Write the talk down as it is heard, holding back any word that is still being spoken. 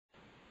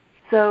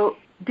So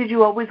did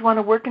you always want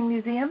to work in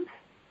museums?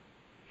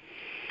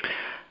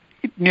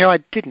 No, I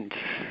didn't.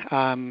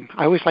 I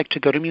always liked to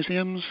go to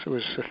museums. It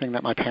was a thing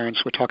that my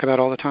parents would talk about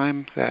all the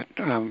time. That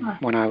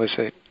when I was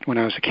a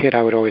kid,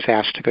 I would always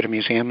ask to go to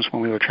museums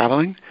when we were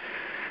traveling,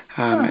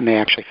 and they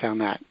actually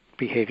found that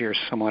behavior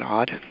somewhat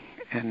odd.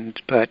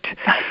 But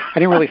I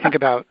didn't really think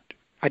about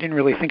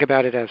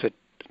it as a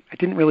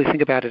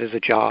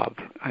job.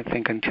 I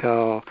think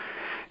until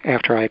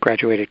after I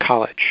graduated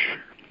college.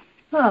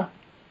 Huh.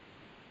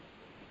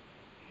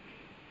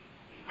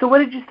 So what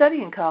did you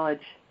study in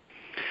college?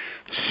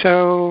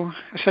 So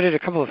I studied a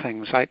couple of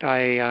things.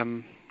 I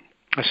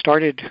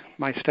started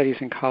my studies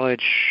in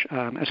college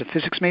as a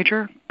physics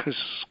major because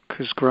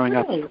growing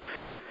up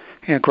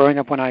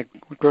when I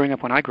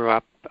grew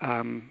up,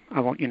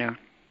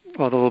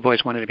 all the little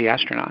boys wanted to be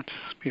astronauts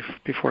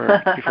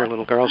before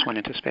little girls went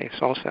into space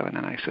also, and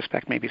then I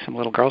suspect maybe some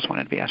little girls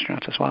wanted to be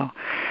astronauts as well.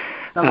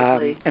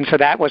 And so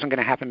that wasn't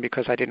going to happen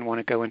because I didn't want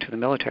to go into the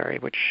military,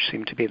 which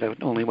seemed to be the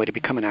only way to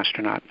become an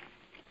astronaut.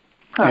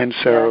 And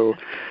so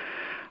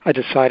I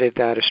decided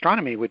that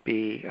astronomy would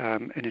be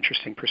an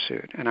interesting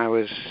pursuit, and I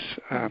was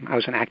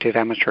an active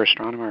amateur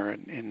astronomer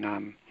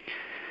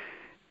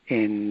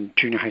in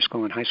junior high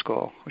school and high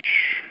school, which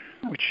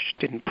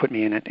didn't put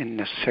me in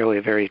necessarily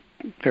a very,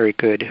 very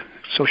good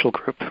social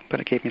group, but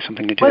it gave me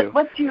something to do.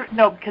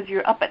 Because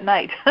you're up at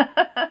night.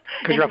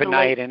 Because you're up at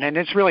night, and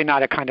it's really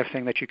not a kind of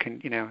thing that you can,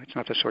 it's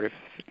not the sort of,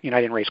 I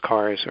didn't race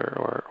cars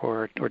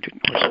or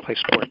play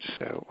sports,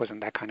 so it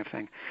wasn't that kind of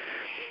thing.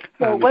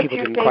 So people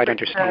didn't quite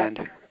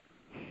understand.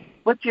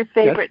 What's your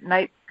favorite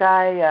night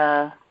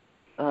sky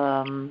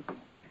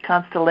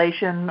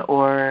constellation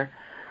or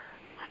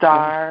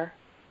star?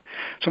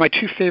 So my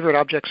two favorite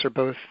objects are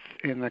both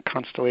in the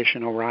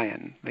constellation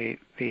Orion. The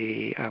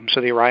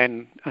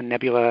Orion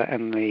Nebula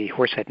and the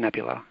Horsehead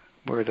Nebula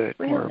were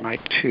my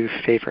two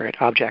favorite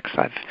objects.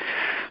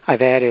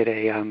 I've added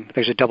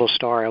there's a double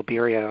star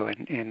Albireo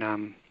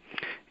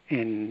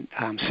in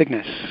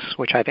Cygnus,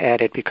 which I've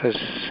added because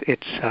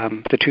it's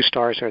the two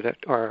stars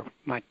are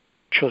my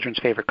children's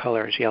favorite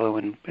colors, yellow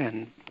and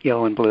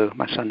blue.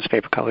 My son's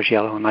favorite color is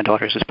yellow, and my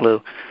daughter's is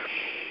blue.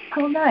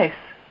 Oh, nice.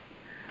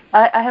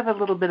 I have a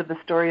little bit of a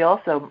story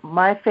also.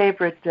 My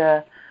favorite,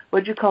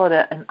 what'd you call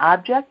it, an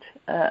object?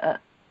 My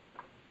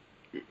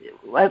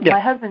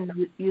husband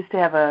used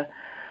to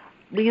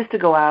we used to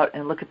go out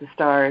and look at the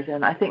stars,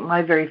 and I think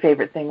my very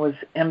favorite thing was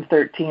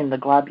M13, the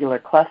globular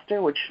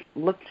cluster, which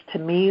looked to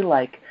me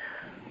like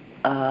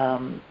a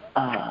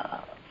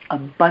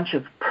bunch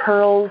of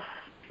pearls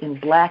in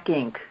black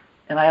ink.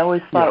 And I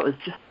always thought it was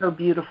just so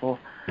beautiful.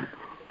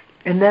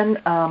 And then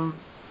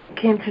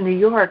came to New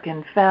York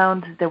and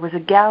found there was a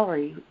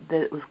gallery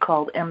that was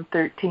called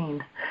M13,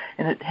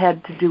 and it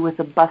had to do with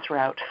a bus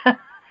route.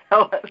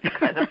 So it was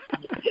kind of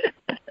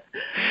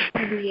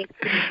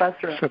bus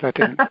route. So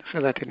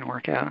that didn't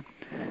work out.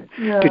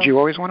 No. Did you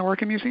always want to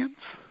work in museums?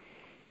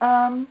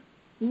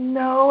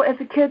 No. As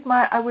a kid,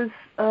 I was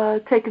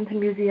taken to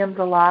museums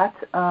a lot.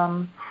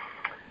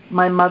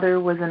 My mother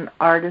was an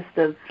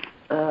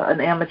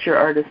amateur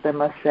artist, I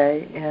must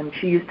say, and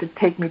she used to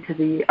take me to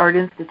the Art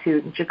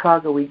Institute in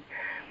Chicago. We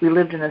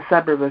lived in a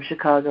suburb of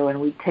Chicago, and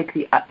we'd take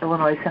the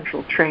Illinois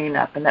Central train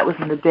up, and that was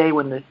in the day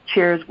when the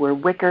chairs were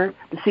wicker,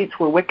 the seats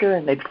were wicker,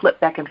 and they'd flip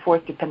back and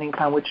forth depending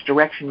upon which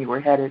direction you were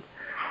headed.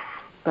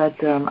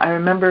 But I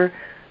remember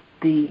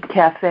the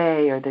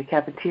cafe or the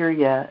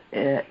cafeteria,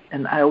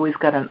 and I always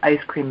got an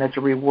ice cream as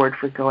a reward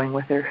for going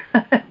with her.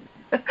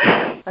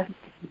 That's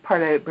the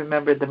part I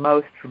remember the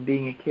most from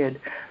being a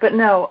kid. But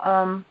no,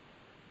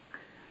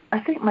 I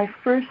think my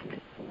first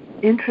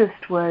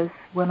interest was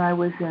when I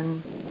was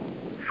in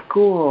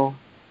school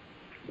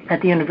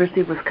at the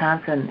University of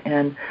Wisconsin,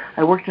 and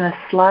I worked in a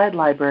slide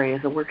library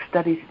as a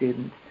work-study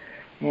student,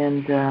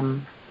 and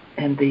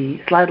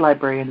the slide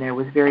librarian there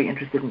was very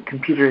interested in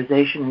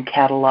computerization and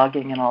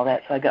cataloging and all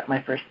that, so I got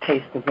my first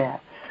taste of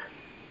that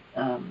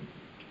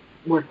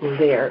working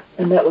there,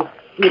 and that was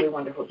really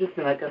wonderful. Just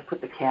then I got to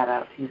put the cat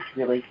out. He's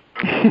really...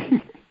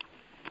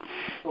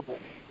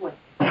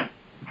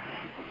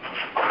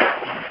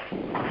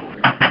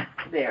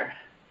 There.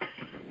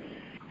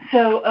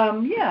 So,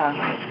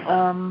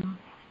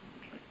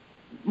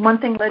 one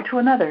thing led to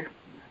another.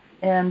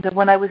 And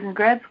when I was in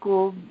grad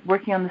school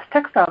working on this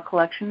textile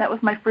collection, that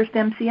was my first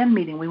MCN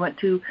meeting. We went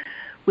to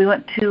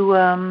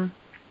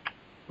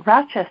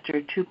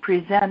Rochester to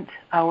present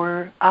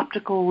our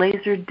optical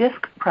laser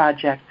disc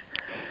project.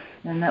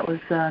 And that was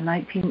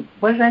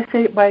what did I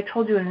say? Well, I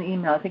told you in an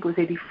email. I think it was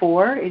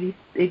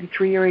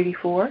 83 or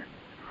 84.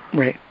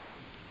 Right.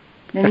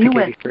 And I you think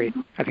went. 83.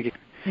 I think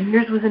And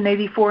yours was in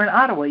 84 in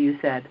Ottawa, you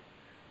said.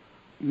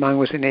 Mine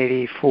was in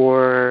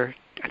 84.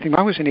 I think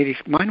mine was in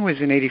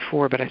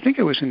 84, but I think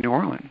it was in New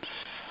Orleans.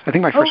 I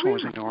think my first one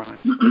was in New Orleans.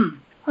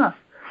 Huh.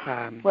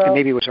 And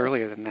maybe it was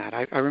earlier than that.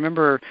 I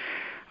remember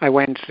I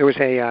went. There was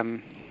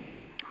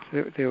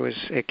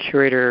a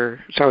curator.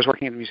 So I was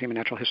working at the Museum of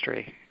Natural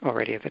History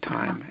already at the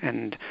time,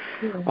 and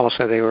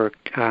also they were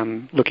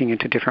looking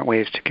into different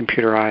ways to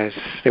computerize.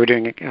 They were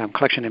doing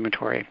collection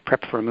inventory,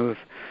 prep for a move.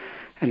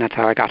 and that's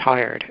how I got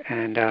hired.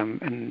 And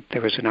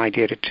there was an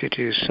idea to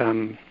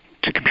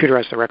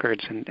computerize the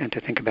records and to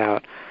think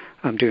about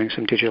doing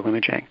some digital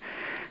imaging.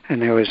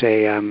 And there was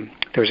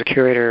a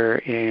curator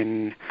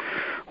in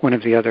one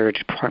of the other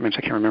departments.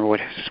 I can't remember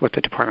what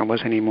the department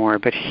was anymore,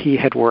 but he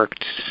had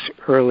worked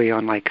early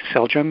on like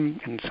Seljum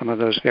and some of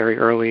those very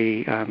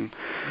early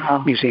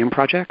museum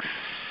projects,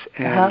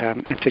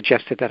 and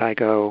suggested that I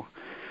go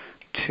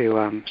to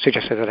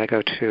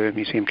a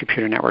museum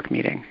computer network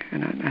meeting.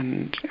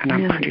 And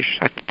I'm pretty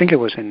sure, I think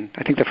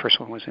the first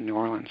one was in New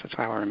Orleans. That's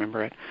how I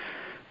remember it.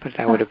 But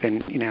that would have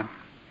been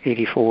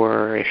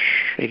 84-ish,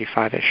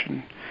 85-ish,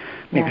 and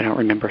maybe I don't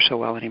remember so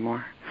well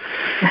anymore.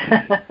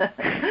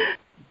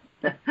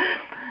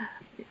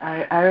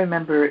 I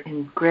remember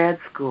in grad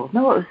school.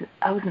 No,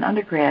 I was an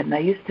undergrad, and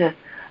I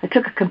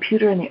took a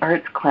computer in the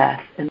arts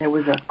class, and there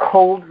was a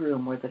cold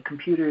room where the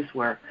computers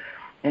were,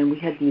 and we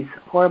had these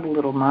horrible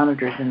little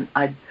monitors, and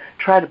I'd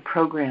try to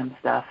program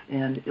stuff,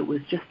 and it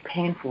was just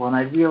painful, and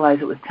I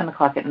realized it was 10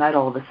 o'clock at night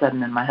all of a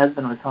sudden, and my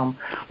husband was home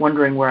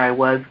wondering where I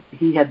was.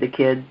 He had the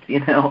kids,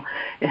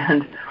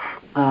 and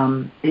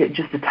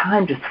the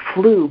time just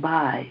flew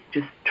by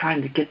just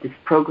trying to get this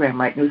program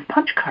right. And it was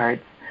punch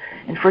cards.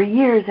 And for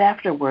years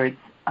afterwards,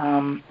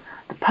 the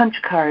punch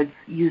cards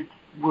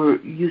were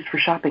used for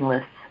shopping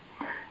lists.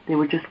 They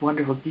were just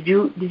wonderful. Did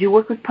you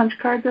work with punch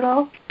cards at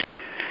all?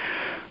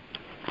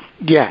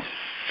 Yes.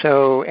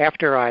 So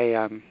after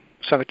I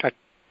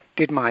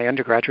did my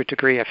undergraduate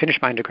degree, I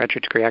finished my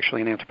undergraduate degree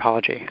actually in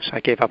anthropology. So I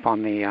gave up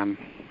on the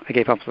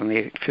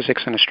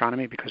physics and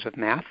astronomy because of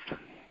math,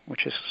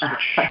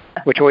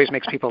 which always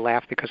makes people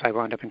laugh because I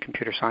wound up in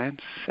computer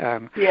science.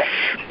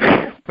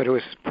 But it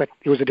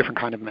was a different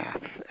kind of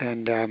math,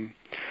 and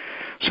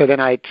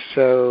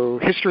so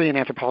history and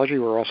anthropology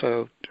were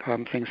also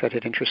things that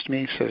had interested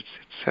me.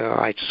 So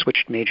I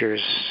switched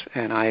majors,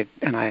 and I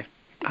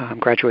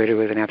graduated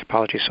with an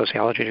anthropology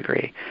sociology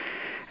degree.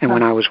 And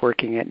when I was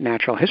working at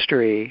Natural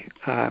History,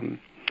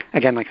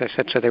 again, like I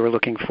said, so they were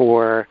looking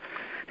to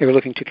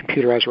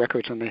computerize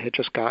records, and they had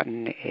just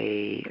gotten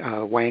a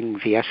Wang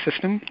VS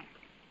system.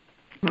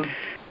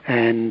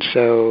 And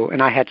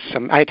I had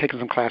taken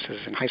some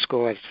classes in high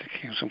school, I had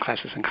taken some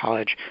classes in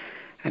college,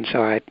 and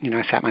so I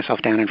sat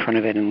myself down in front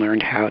of it and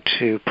learned how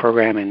to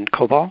program in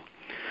COBOL,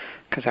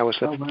 because that was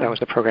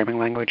the programming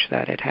language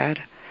that it had.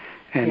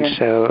 And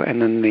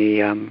then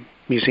the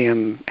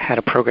museum had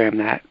a program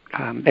that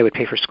they would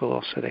pay for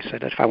school, so they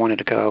said that if I wanted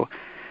to go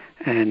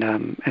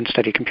and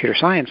study computer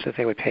science, that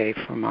they would pay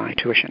for my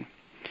tuition.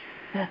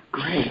 That's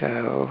great.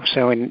 So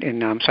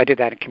I did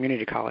that at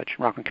community college,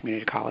 Rockland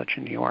Community College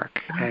in New York,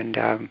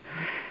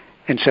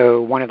 and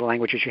so one of the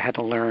languages you had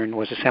to learn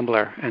was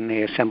assembler, and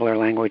the assembler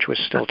language was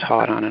still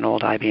taught on an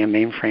old IBM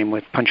mainframe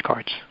with punch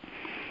cards.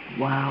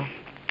 Wow.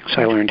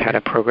 So I learned how to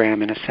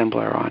program an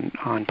assembler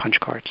on punch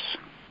cards.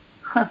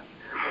 Huh.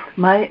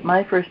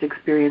 My first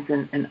experience,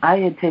 and I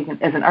had taken,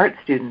 as an art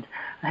student,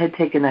 I had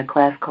taken a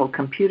class called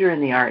Computer in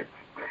the Arts.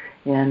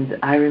 And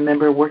I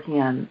remember working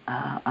on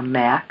a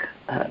Mac,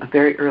 a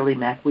very early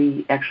Mac.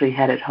 We actually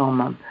had at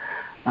home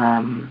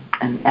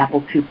an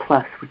Apple II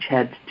Plus, which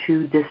had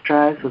 2 disk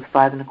drives with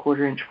 5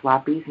 1/4-inch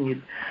floppies,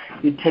 and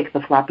you'd take the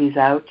floppies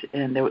out,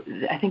 and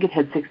I think it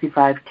had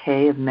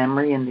 65K of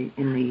memory in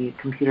the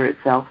computer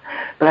itself.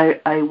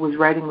 But I was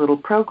writing little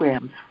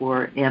programs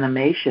for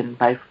animation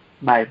by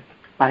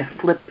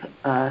flip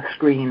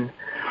screen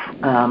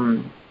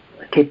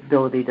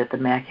capability that the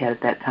Mac had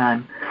at that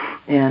time,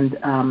 and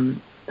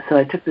so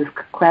I took this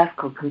class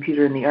called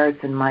Computer in the Arts,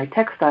 and my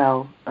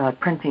textile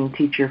printing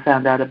teacher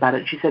found out about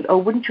it. She said, "Oh,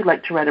 wouldn't you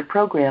like to write a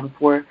program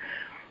for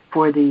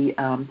the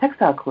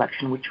textile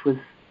collection, which was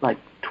like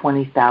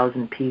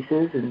 20,000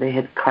 pieces, and they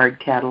had card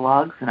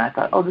catalogs?" And I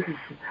thought, "Oh,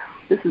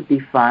 this would be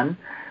fun."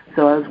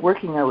 So I was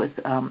working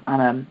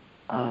on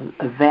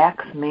a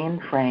VAX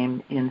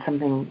mainframe in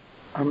something.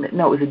 It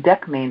was a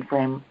DEC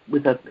mainframe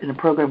in a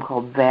program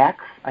called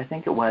VAX, I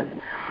think it was,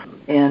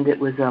 and it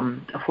was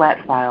a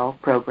flat file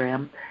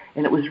program.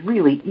 And it was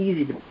really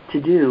easy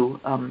to do,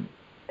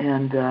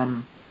 and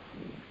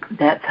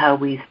that's how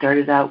we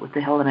started out with the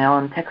Helen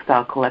Allen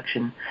textile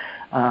collection,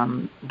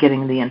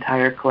 getting the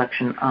entire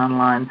collection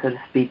online, so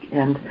to speak.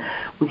 And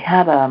we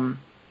had a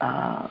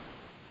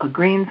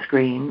green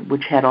screen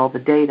which had all the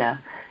data,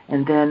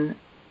 and then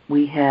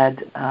we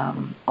had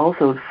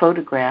also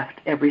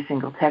photographed every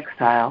single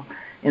textile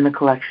in the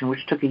collection,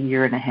 which took 1.5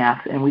 years,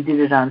 and we did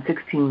it on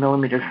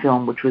 16-millimeter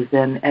film, which was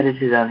then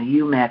edited on a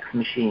UMax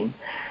machine.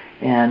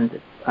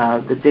 And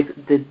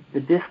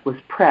the disc was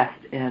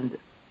pressed, and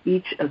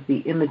each of the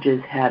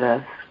images had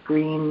a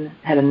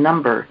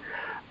number.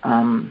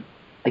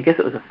 I guess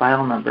it was a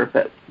file number,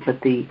 but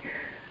the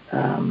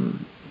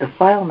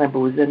file number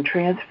was then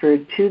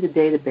transferred to the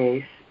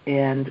database,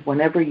 and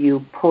whenever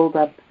you pulled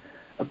up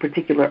a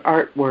particular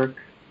artwork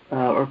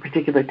or a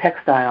particular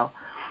textile,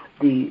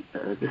 the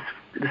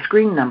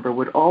screen number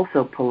would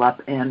also pull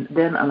up, and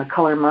then on a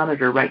color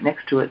monitor right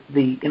next to it,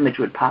 the image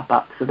would pop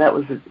up. So that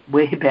was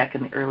way back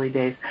in the early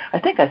days. I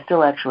think I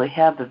still actually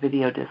have the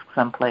video disc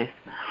someplace,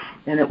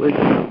 and it was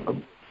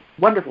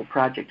wonderful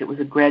project. It was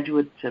a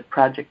graduate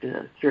project,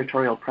 a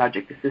curatorial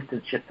project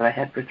assistantship that I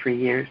had for 3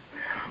 years,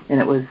 and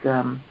it was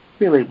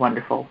really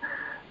wonderful.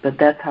 But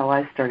that's how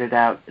I started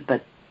out.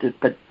 But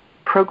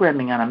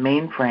programming on a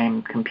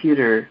mainframe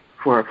computer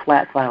for a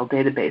flat file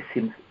database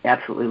seems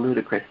absolutely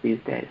ludicrous these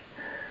days.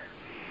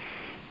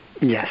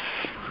 Yes.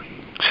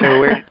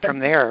 So from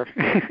there,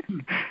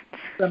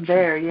 from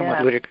there,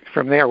 yeah.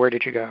 From there, where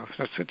did you go?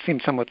 So it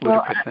seemed somewhat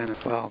ludicrous then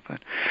as well.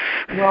 But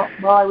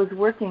while I was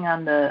working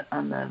in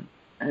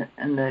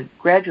the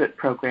graduate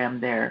program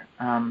there,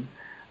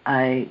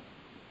 I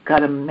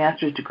got a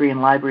master's degree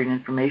in library and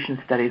information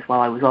studies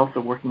while I was also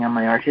working on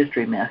my art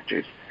history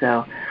master's.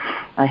 So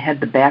I had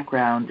the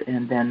background,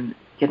 and then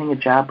getting a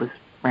job was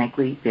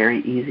frankly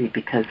very easy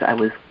because I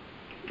was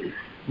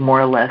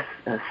more or less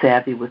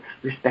savvy with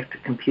respect to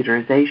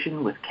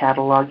computerization, with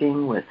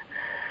cataloging, with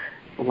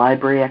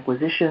library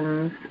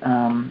acquisitions.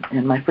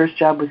 And my first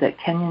job was at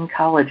Kenyon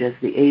College as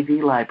the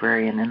AV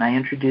librarian, and I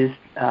introduced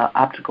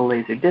optical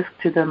laser disc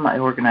to them. I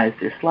organized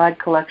their slide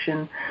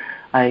collection.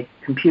 I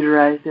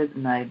computerized it,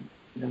 and I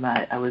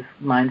was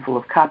mindful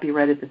of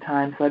copyright at the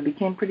time, so I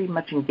became pretty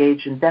much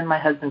engaged. And then my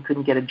husband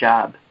couldn't get a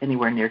job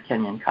anywhere near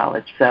Kenyon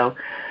College, so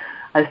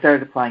I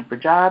started applying for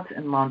jobs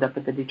and wound up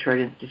at the Detroit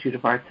Institute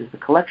of Arts as the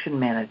collection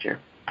manager.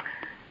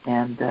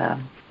 And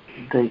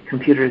the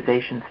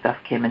computerization stuff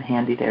came in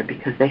handy there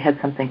because they had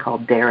something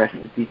called DARIS,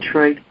 the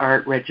Detroit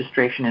Art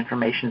Registration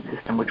Information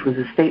System, which was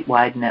a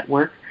statewide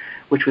network,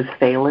 which was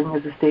failing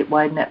as a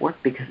statewide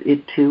network because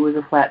it too was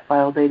a flat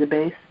file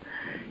database.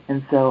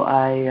 And so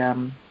I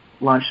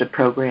launched a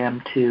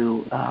program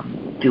to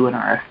do an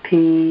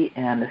RFP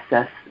and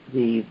assess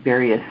the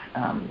various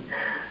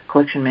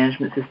collection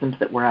management systems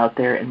that were out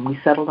there, and we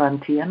settled on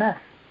TMS.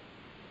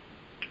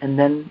 And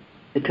then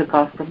it took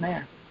off from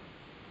there.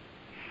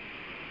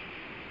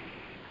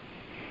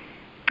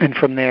 And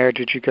from there, where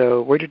did you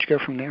go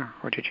from there?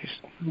 Or did you?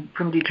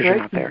 From Detroit,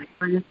 not there.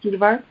 From the Institute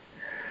of Arts?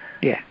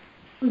 Yeah.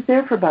 I was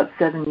there for about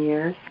 7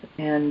 years,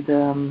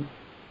 and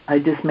I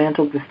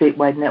dismantled the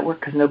statewide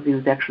network because nobody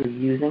was actually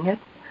using it.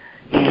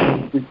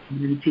 And we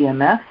did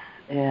TMS,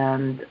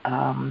 and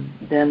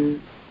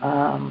then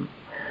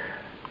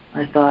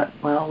I thought,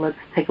 well, let's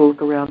take a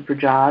look around for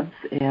jobs,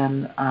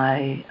 and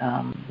I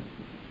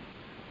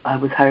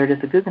was hired at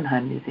the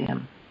Guggenheim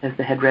Museum as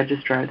the head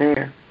registrar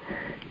there,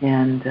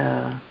 and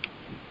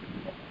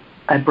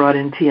I brought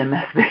in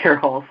TMS there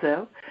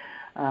also.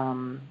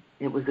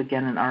 It was,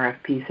 again, an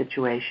RFP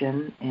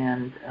situation,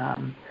 and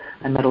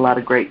I met a lot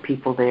of great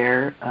people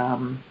there,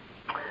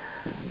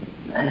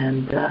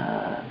 and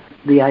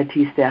the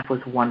IT staff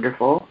was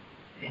wonderful,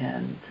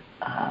 and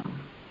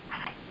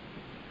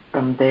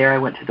from there I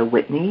went to the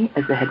Whitney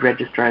as the head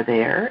registrar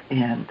there,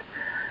 and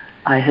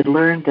I had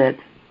learned that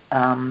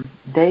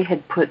they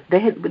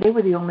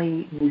were the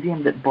only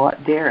museum that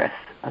bought DARIS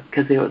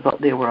because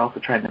they were also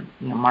trying to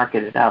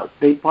market it out.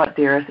 They bought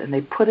DARIS and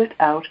they put it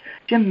out.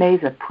 Jim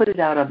Meza put it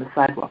out on the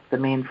sidewalk, the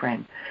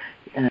mainframe,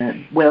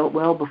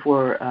 well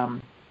before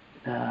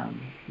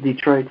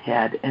Detroit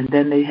had, and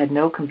then they had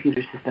no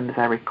computer system, as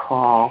I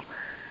recall,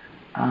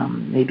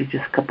 maybe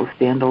just a couple of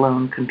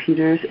standalone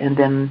computers, and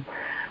then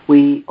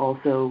we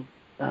also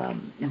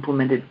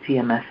implemented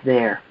TMS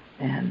there,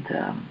 and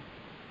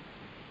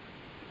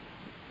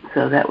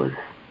so that was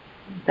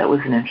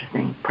an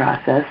interesting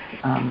process.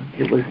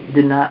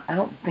 I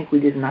don't think we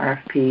did an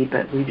RFP,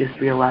 but we just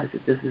realized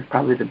that this is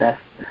probably the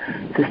best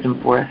system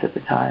for us at the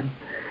time.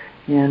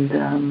 And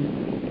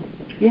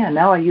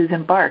now I use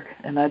Embark,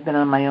 and I've been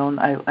on my own.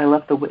 I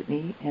left the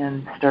Whitney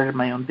and started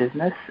my own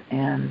business,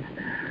 and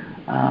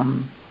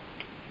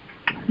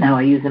now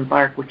I use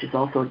Embark, which is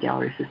also a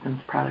Gallery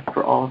Systems product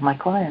for all of my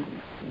clients.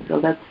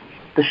 So that's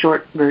the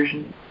short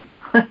version.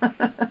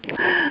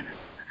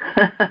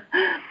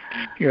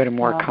 You had a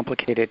more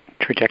complicated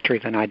trajectory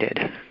than I did.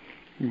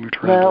 You moved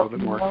around a little bit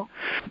more.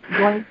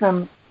 Going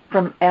from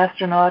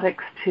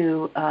astronautics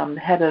to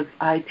head of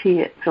IT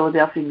at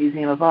Philadelphia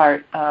Museum of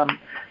Art,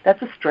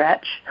 that's a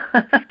stretch.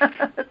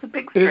 That's a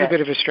big stretch. It is a bit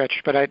of a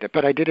stretch, but I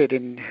did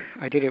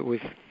it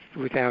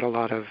without a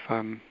lot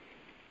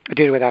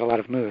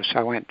of moves.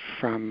 I went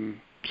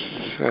from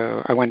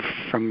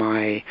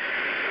my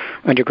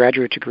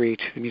undergraduate degree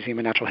to the Museum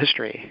of Natural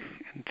History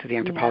and to the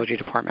anthropology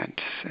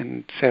department,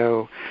 and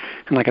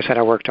like I said,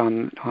 I worked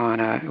on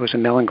it was a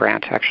Mellon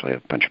grant actually.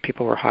 A bunch of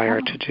people were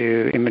hired to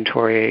do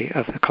inventory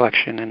of the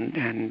collection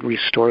and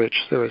restorage.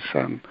 So it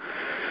was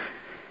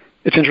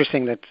it's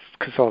interesting that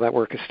because all that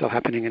work is still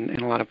happening in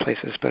a lot of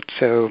places, but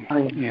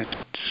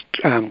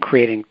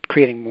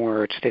creating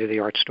more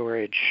state-of-the-art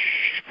storage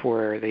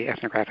for the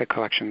ethnographic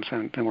collections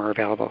than were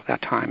available at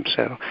that time.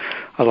 So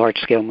a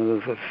large-scale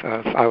move of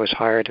I was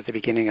hired at the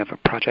beginning of a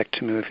project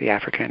to move the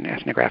African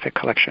ethnographic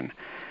collection,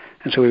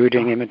 and so we were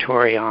doing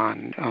inventory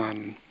on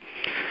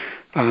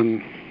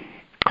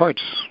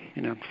cards,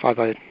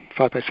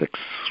 5x6,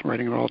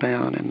 writing it all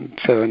down, and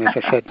as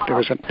I said, there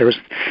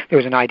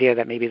was an idea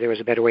that maybe there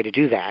was a better way to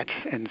do that,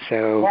 and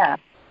so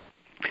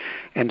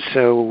And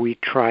so we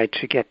tried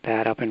to get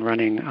that up and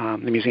running.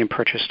 The museum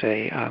purchased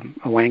a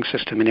Wang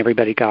system, and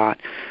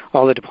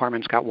all the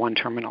departments got one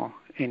terminal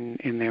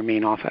in their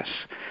main office,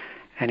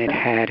 and it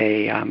had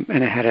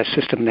a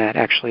system that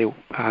actually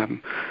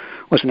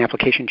was an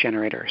application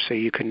generator. So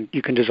you can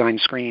design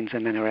screens,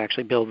 and then it would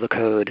actually build the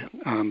code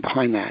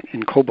behind that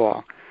in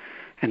COBOL.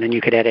 And then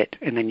you could edit,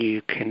 and then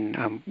you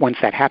can, once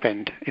that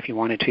happened, if you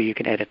wanted to, you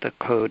could edit the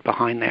code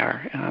behind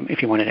there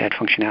if you wanted to add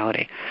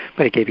functionality.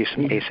 But it gave you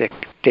some basic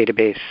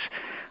database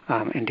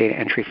and data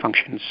entry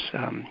functions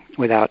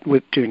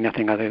with doing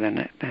nothing other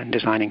than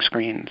designing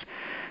screens.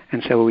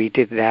 And so we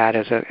did that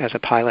as a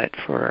pilot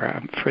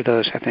for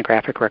those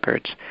ethnographic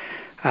records.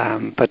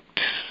 But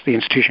the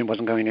institution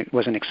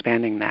wasn't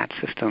expanding that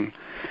system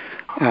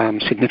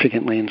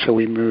significantly, and so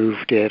we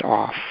moved it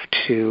off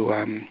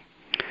to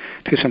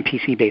some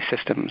PC-based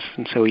systems,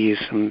 and so we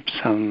used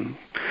some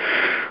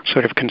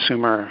sort of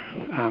prosumer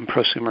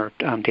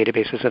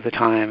databases of the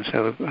time.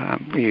 So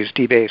we used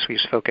DBase, we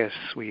used Focus,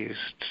 we used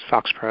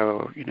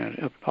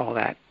FoxPro, all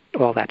that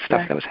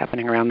stuff that was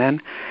happening around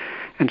then.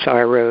 And so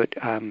I wrote,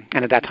 and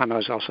at that time I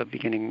was also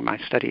beginning my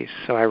studies,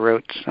 so I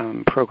wrote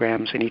some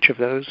programs in each of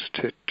those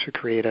to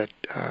create a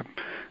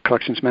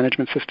collections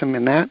management system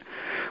in that.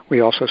 We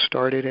also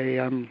started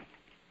an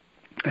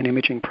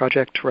imaging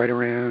project right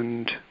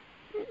around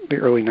the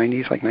early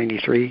 90s, like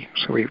 93.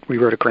 So we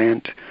wrote a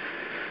grant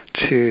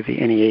to the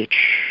NEH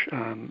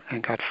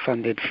and got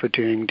funded for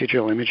doing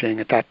digital imaging.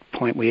 At that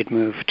point, we had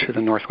moved to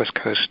the Northwest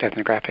Coast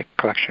Ethnographic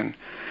Collection,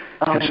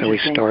 and so we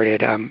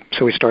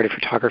started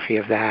photography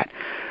of that.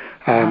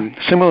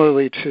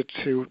 Similarly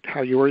to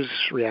how yours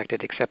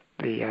reacted, except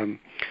they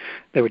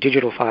were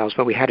digital files,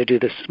 but we had to do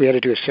this. We had to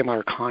do a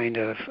similar kind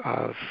of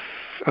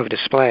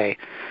display,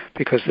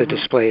 because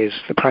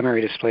the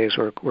primary displays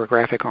were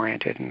graphic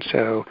oriented, and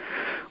so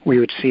we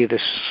would see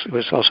this. It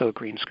was also a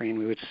green screen.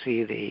 We would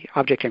see the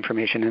object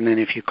information, and then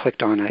if you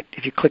clicked on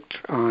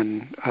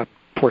a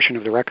portion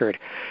of the record,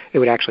 it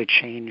would actually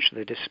change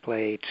the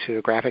display to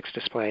a graphics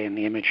display, and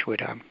the image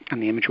would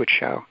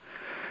show.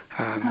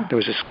 There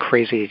was this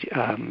crazy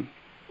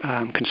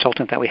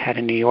consultant that we had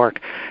in New York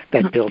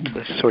that built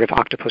this sort of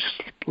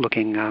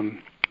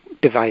octopus-looking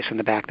device in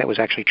the back that was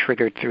actually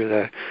triggered through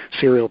the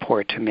serial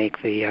port to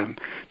make the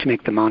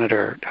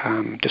monitor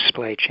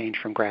display change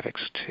from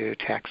graphics to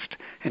text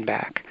and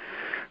back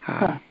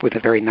with a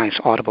very nice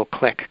audible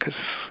click, because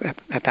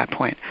at that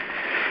point.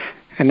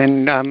 And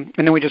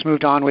then we just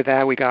moved on with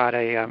that. We got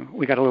a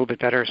little bit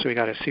better, so we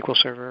got a SQL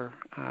server.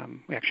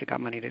 We actually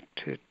got money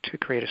to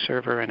create a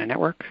server and a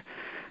network,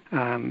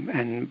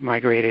 and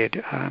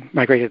migrated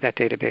that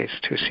database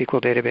to a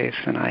SQL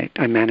database. And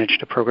I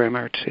managed a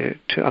programmer to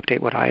update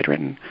what I had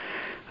written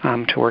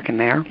to work in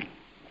there.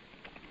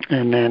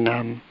 And then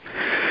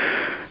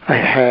I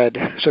had,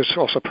 so it's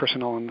also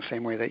personal in the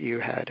same way that you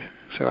had.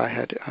 So I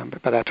had,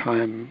 by that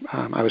time,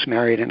 I was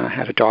married, and I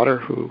had a daughter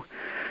who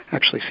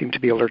actually seemed to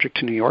be allergic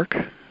to New York,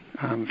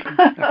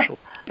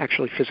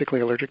 actually physically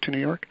allergic to New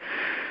York.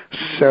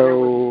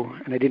 So,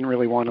 and I didn't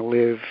really want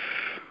to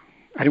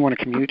I didn't want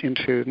to commute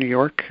into New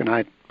York, and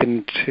I've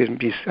been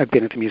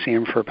at the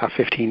museum for about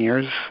 15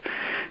 years,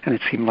 and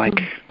it seemed like,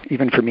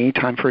 even for me,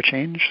 time for a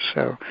change.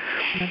 So,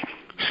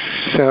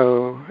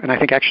 and I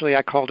think actually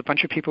I called a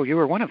bunch of people. You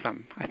were one of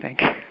them, I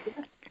think.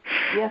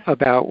 Yes.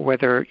 About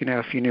whether,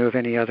 if you knew of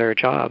any other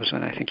jobs,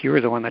 and I think you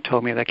were the one that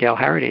told me that Gail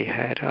Harrity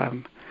had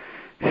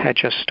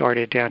just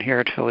started down here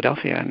at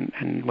Philadelphia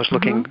and was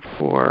looking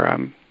for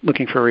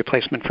a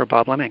replacement for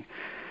Bob Lemming,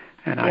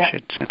 and I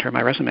should send her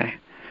my resume.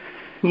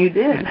 You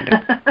did,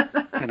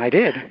 and I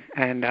did,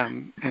 and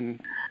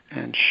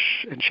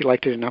she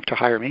liked it enough to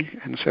hire me,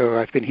 and so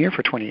I've been here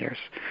for 20 years.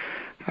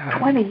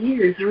 20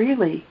 years,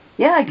 really?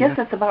 Yeah, I guess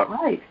that's about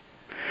right.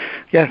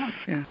 Yes,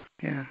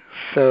 yeah.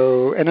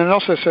 So, and then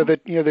also, so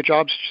that the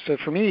jobs. So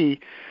for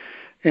me,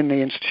 in the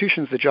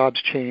institutions, the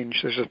jobs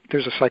change.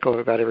 There's a cycle of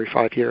about every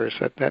 5 years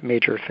that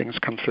major things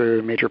come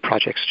through, major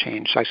projects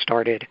change. So I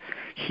started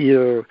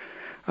here.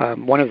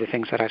 One of the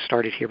things that I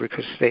started here,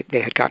 because they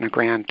had gotten a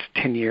grant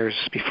 10 years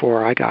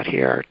before I got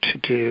here to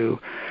do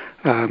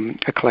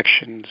a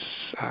collections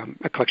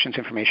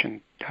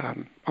information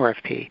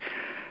RFP.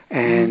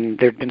 And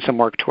there'd been some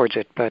work towards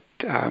it, but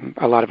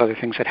a lot of other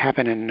things had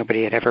happened, and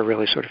nobody had ever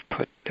really sort of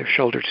put their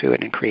shoulder to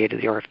it and created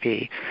the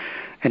RFP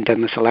and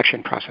done the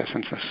selection process.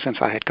 And since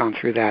I had gone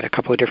through that a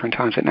couple of different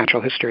times at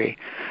Natural History,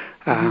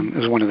 it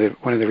was one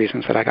of the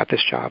reasons that I got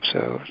this job.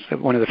 So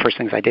one of the first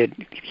things I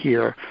did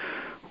here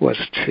was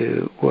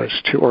to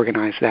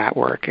organize that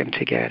work and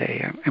to get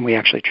and we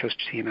actually chose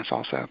CMS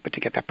also, but to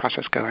get that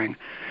process going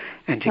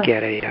and to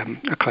get a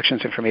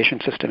collections information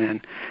system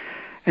in.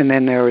 And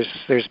then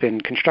there's been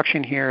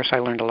construction here, so I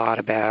learned a lot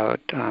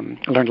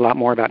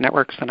more about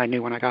networks than I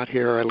knew when I got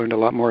here. I learned a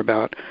lot more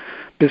about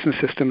business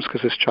systems,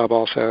 because this job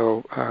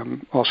also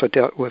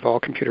dealt with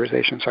all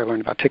computerization. So I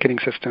learned about ticketing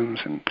systems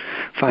and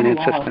finance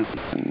systems,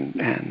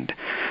 and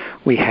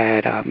we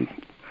had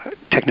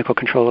technical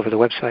control over the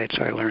website.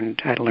 So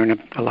I had to learn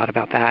a lot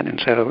about that.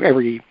 And so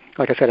every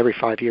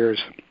 5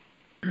 years,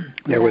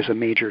 there was a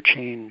major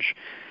change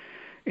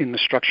in the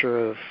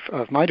structure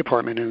of my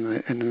department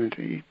and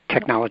the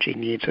technology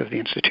needs of the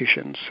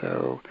institution.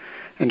 So,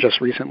 and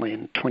just recently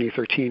in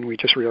 2013, we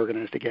just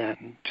reorganized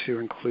again to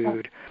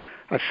include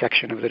a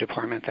section of the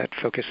department that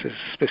focuses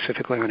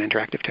specifically on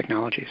interactive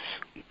technologies.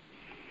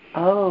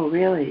 Oh,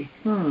 really?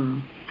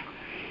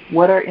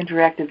 What are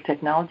interactive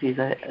technologies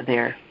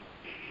there?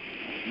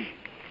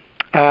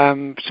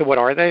 So what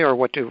are they, or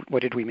what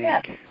did we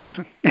make?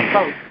 Yeah.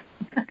 Both.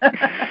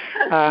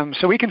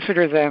 So we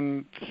consider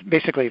them,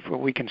 basically what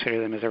we consider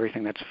them as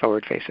everything that's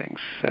forward-facing.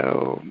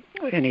 So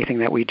anything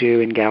that we do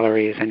in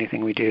galleries,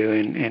 anything we do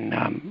in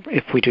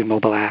if we do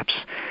mobile apps,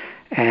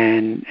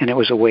 and it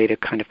was a way to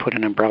kind of put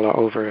an umbrella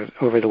over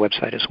the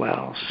website as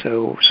well.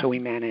 So we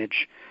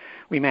manage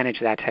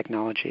that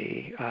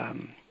technology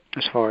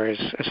as far as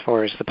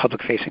the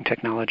public-facing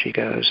technology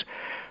goes.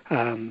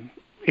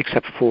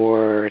 Except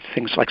for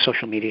things like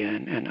social media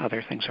and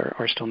other things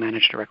are still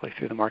managed directly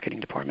through the marketing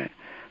department,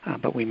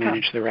 but we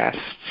manage the rest.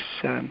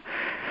 So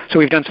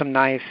we've done some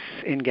nice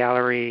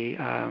in-gallery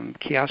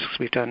kiosks.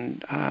 We've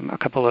done a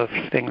couple of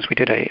things. We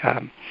did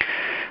an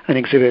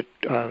exhibit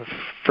of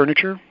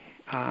furniture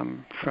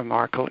from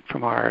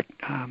our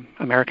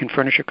American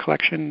furniture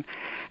collection,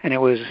 and it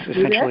was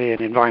essentially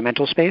an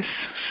environmental space.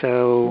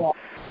 So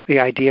the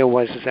idea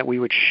was that we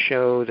would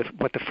show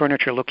what the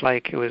furniture looked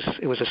like. It was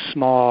a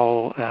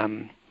small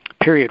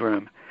period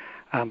room,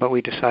 but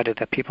we decided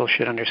that people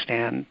should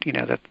understand,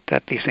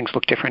 that these things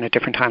look different at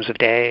different times of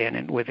day,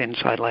 and with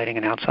inside lighting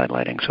and outside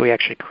lighting. So we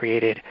actually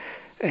created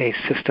a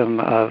system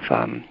of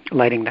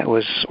lighting that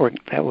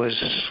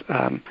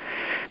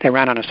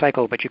ran on a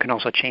cycle, but you can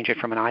also change it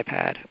from an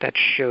iPad that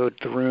showed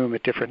the room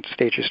at different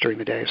stages during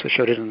the day. So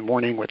showed it in the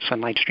morning with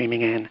sunlight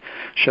streaming in,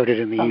 showed it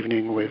in the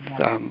evening with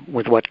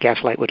what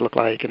gaslight would look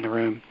like in the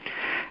room,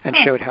 and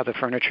showed how the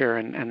furniture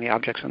and the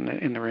objects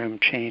in the room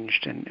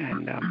changed and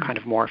kind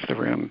of morphed the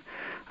room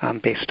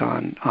based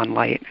on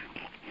light.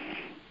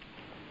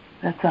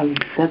 That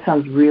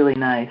sounds really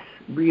nice.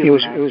 It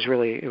was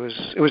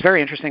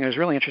very interesting. It was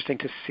really interesting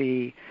to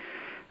see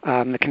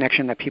the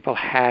connection that people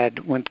had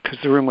because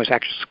the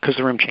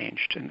room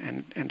changed,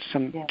 and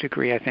some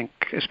degree, I think,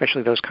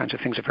 especially those kinds of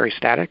things are very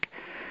static,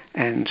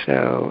 and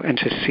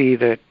to see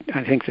that,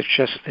 I think that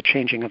just the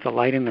changing of the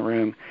light in the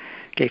room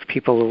gave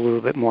people a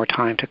little bit more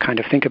time to kind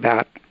of think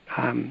about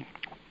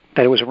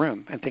that it was a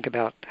room, and think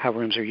about how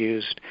rooms are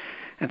used,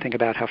 and think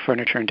about how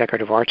furniture and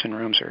decorative arts in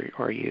rooms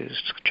are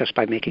used, just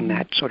by making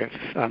that sort of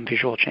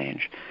visual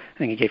change. I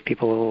think it gave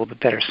people a little bit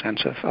better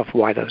sense of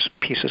why those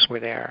pieces were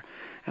there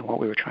and what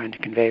we were trying to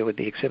convey with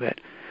the exhibit.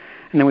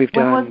 And then we've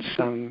done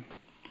some...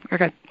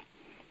 Okay.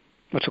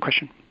 What's the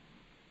question?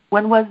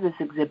 When was this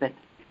exhibit?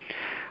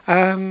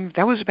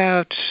 That was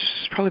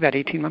probably about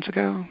 18 months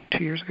ago,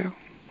 2 years ago,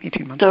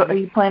 18 months ago. So are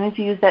you planning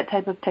to use that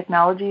type of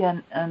technology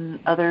on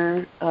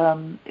other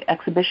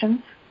exhibitions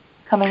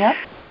coming up?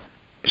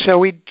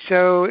 So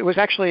it was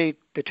actually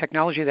the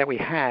technology that we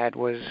had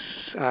was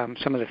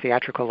some of the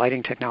theatrical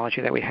lighting technology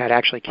that we had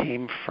actually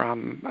came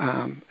from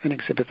a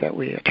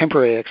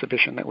temporary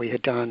exhibition that we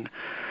had done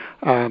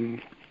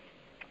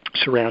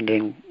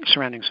surrounding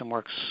some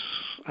works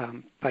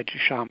by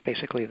Duchamp.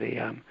 Basically,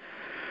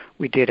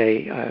 we did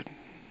a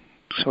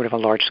sort of a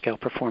large-scale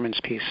performance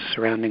piece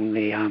surrounding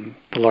the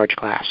large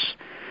glass.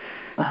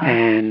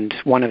 And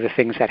one of the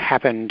things that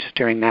happened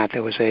during that,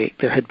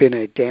 there had been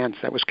a dance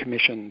that was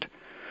commissioned.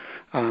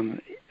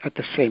 At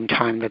the same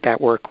time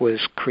that work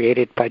was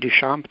created by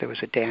Duchamp, there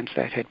was a dance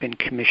that had been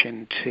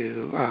commissioned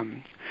to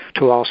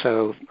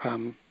also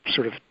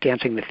sort of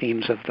dancing the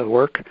themes of the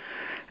work.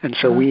 And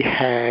so we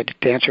had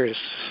dancers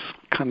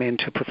come in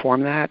to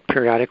perform that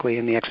periodically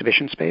in the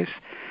exhibition space.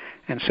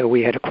 And so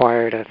we had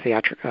acquired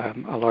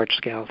a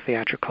large-scale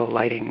theatrical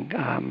lighting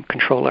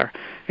controller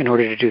in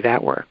order to do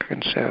that work.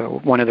 And so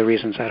one of the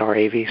reasons that our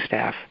AV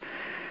staff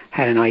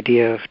had an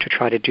idea to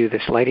try to do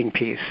this lighting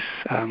piece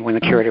when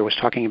the curator was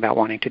talking about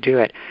wanting to do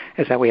it,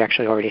 is that we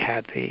actually already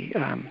had the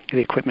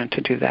equipment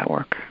to do that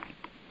work.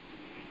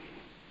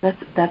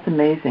 That's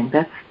amazing.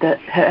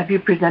 Have you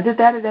presented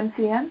that at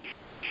MCN?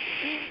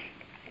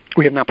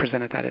 We have not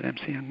presented that at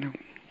MCN, no.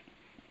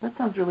 That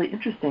sounds really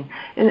interesting.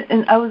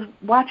 And I was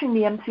watching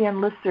the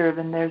MCN listserv,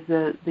 and there's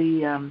the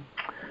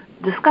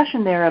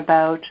discussion there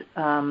about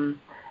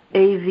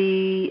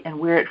AV and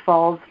where it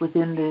falls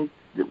within the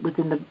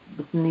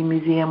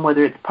museum,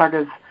 whether it's part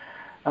of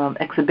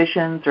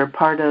exhibitions or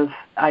part of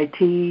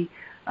IT.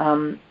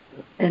 And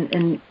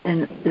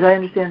as I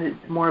understand,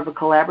 it's more of a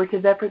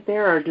collaborative effort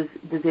there, or does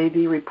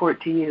AV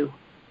report to you?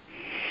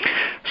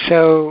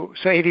 So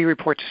AV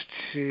reports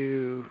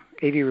to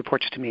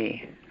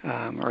me,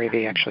 or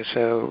AV actually.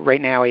 So right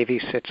now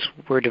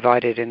we're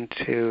divided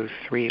into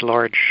 3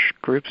 large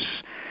groups,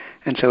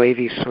 and so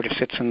AV sort of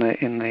sits in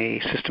the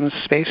systems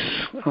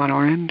space on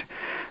our end.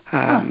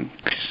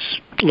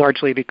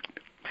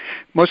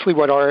 Mostly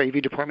what our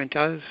AV department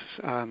does,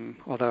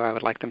 although I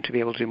would like them to be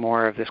able to do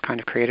more of this kind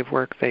of creative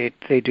work,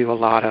 they do a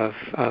lot of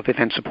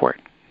event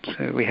support.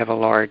 So we have a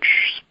large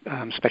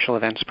special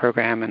events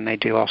program, and they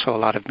do also a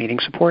lot of meeting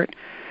support.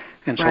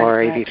 And so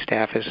our AV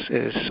staff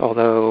is,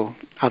 although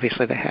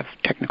obviously they have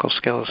technical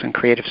skills and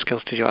creative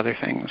skills to do other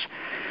things,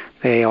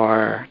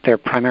 they're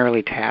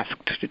primarily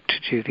tasked to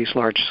do these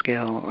large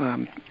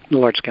scale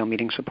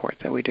meeting support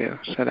that we do.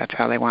 So that's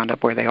how they wound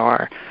up where they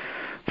are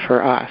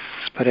for us.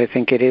 But I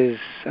think it is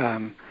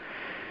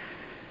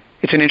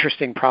it's an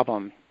interesting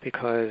problem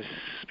because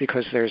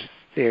there's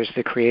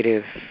the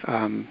creative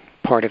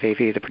part of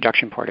AV, the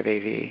production part of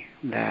AV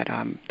that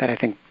I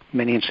think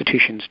many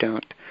institutions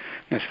don't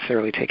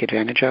necessarily take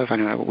advantage of. I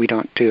know we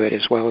don't do it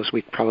as well as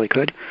we probably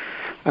could,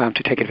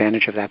 to take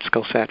advantage of that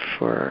skill set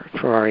for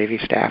our AV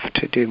staff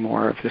to do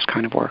more of this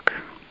kind of work.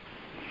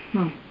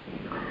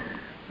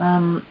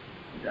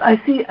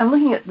 I see. I'm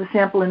looking at the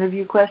sample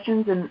interview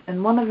questions,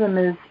 and one of them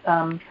is,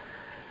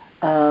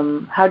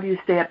 how do you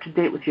stay up to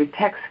date with your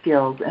tech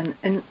skills?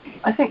 And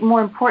I think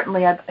more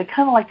importantly, I'd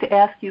kind of like to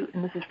ask you,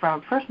 and this is from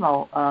a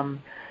personal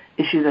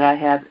issue that I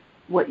have,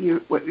 what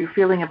your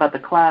feeling about the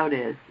cloud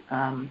is.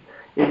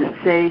 Is it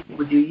safe?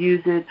 Would you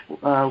use it?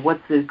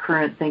 What's the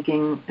current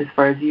thinking as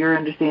far as your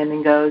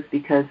understanding goes?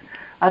 Because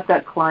I've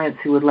got clients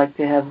who would like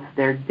to have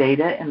their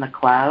data in the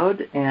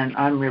cloud, and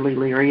I'm really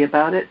leery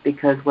about it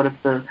because what if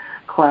the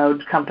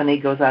cloud company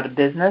goes out of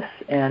business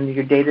and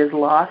your data is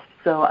lost?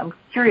 So I'm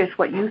curious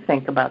what you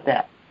think about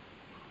that.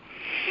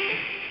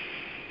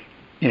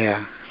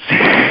 Yeah.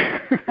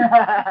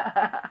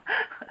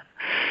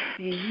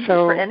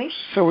 So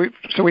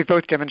we've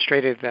both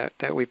demonstrated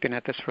that we've been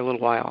at this for a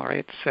little while,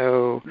 right?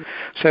 So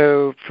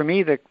for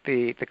me,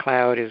 the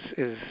cloud is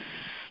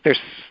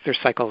there's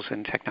cycles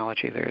in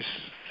technology. There's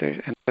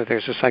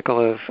a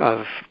cycle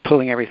of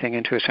pulling everything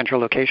into a central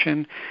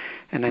location,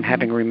 and then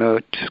having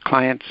remote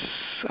clients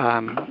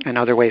and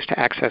other ways to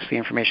access the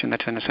information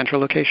that's in a central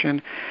location.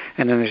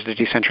 And then there's the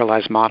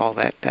decentralized model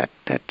that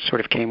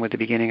sort of came with the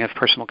beginning of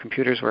personal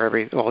computers,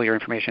 where all your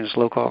information is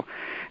local,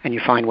 and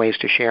you find ways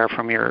to share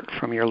from your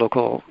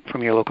local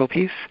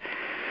piece.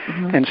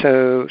 And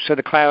so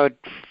the cloud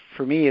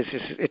for me is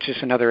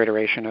just another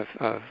iteration of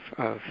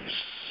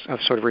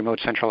sort of remote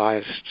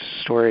centralized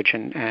storage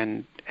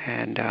and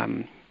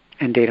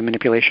data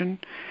manipulation.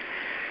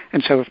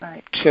 And so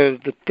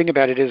the thing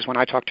about it is, when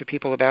I talk to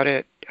people about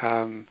it,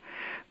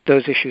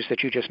 those issues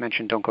that you just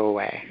mentioned don't go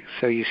away.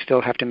 So you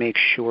still have to make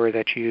sure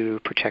that you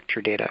protect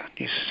your data.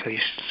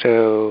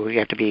 So you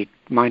have to be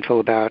mindful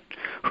about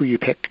who you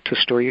pick to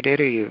store your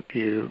data.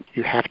 You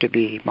have to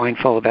be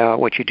mindful about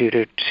what you do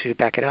to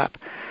back it up.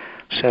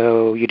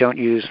 So you don't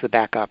use the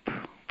backup.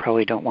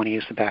 Probably don't want to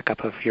use the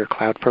backup of your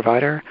cloud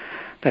provider.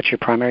 That's your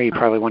primary. You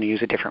probably want to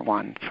use a different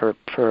one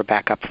for a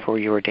backup for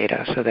your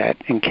data, so that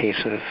in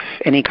case of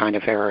any kind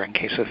of error, in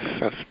case of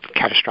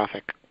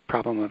catastrophic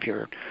problem of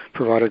your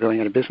provider going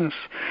out of business,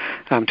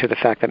 to the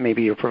fact that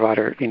maybe your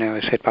provider,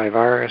 is hit by a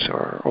virus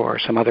or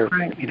some other,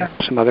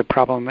 some other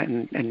problem,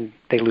 and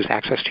they lose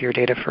access to your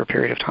data for a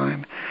period of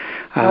time,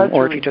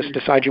 or if you just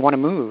decide you want to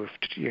move,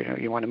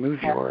 you want to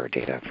move your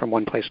data from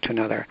one place to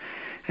another,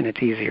 and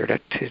it's easier to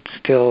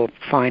still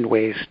find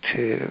ways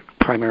to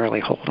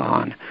primarily hold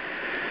on.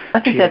 I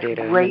think that's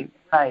great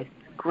advice.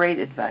 Great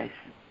advice.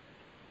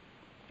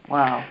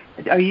 Wow.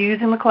 Are you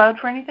using the cloud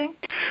for anything?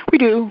 We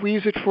do. We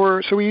use it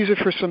for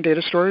some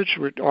data storage.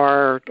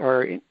 Our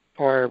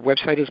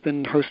website has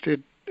been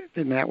hosted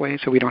in that way,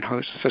 so we don't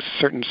host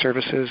certain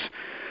services.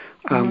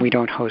 We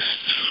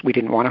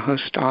didn't want to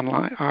host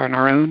online on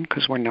our own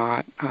because we're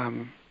not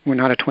a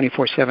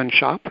 24/7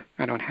 shop.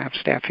 I don't have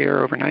staff here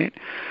overnight.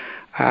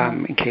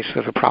 In case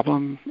of a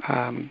problem,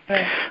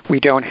 we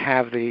don't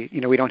have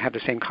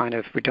the same kind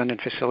of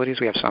redundant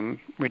facilities. We have some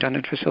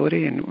redundant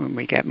facility, and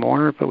we get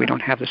more, but we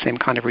don't have the same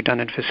kind of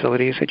redundant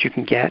facilities that you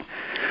can get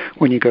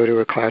when you go to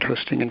a cloud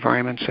hosting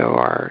environment. So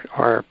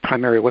our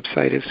primary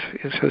website is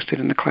hosted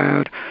in the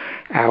cloud.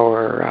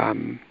 Our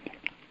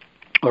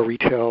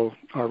retail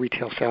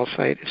sales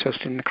site is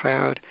hosted in the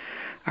cloud.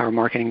 Our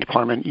marketing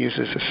department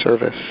uses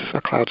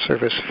a cloud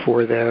service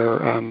for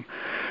the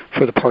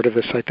part of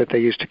the site that they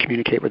use to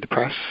communicate with the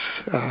press.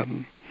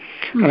 And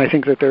I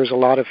think that there's a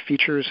lot of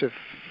features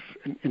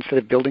instead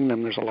of building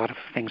them, there's a lot of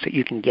things that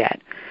you can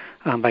get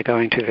by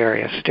going to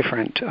various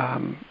different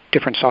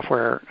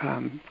software,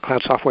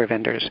 cloud software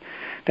vendors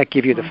that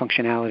give you the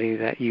functionality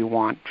that you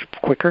want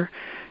quicker,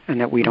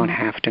 and that we don't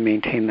have to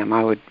maintain them.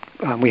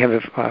 We have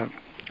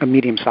a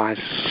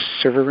medium-sized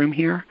server room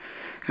here,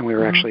 and we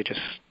were actually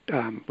just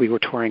we were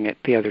touring it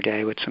the other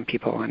day with some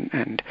people,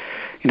 and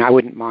I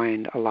wouldn't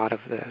mind a lot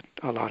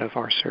of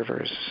our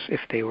servers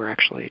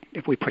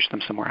if we pushed them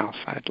somewhere else.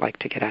 I'd like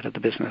to get out of the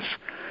business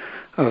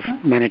of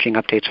managing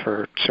updates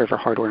for server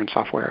hardware and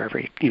software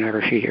every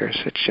few years.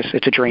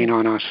 It's a drain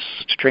on us.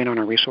 It's a drain on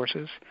our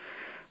resources.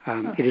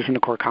 It isn't a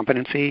core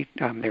competency.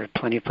 There are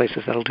plenty of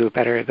places that'll do it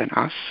better than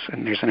us,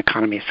 and there's an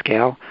economy of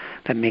scale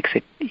that makes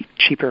it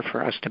cheaper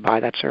for us to buy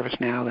that service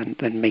now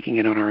than making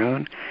it on our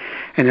own.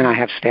 And then I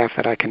have staff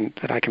that I can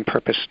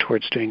purpose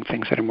towards doing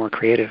things that are more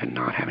creative and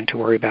not having to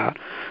worry about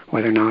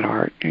whether or not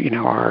our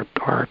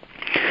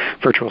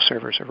virtual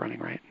servers are running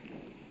right.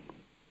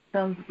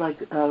 Sounds like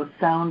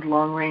sound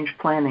long-range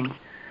planning.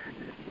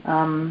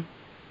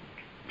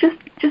 Just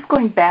just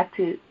going back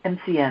to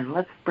MCN,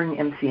 let's bring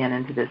MCN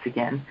into this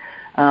again.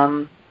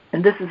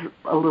 And this is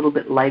a little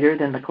bit lighter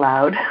than the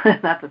cloud.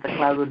 Not that the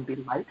cloud wouldn't be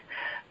light,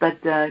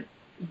 but do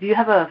you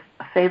have a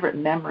favorite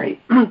memory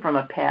from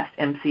a past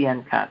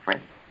MCN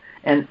conference?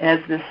 And as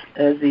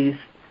these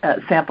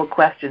sample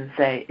questions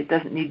say, it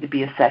doesn't need to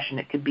be a session.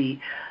 It could be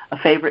a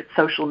favorite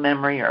social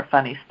memory or a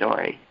funny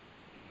story.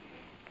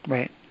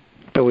 Right.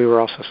 But we were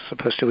also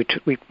supposed to,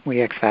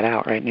 we X'd that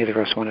out, right? Neither of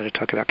us wanted to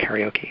talk about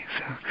karaoke.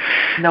 So.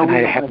 No,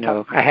 I have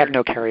no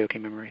karaoke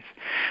memories.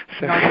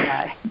 So. Nor did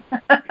I.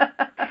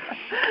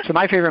 So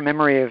my favorite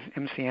memory of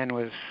MCN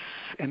was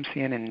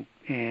MCN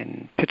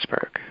in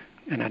Pittsburgh,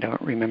 and I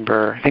don't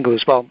remember. I think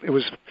it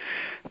was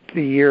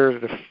the year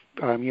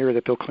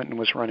that Bill Clinton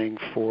was running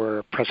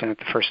for president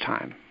the first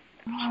time.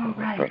 Oh,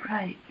 so,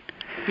 right.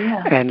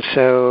 Yeah. And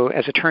so,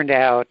 as it turned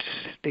out,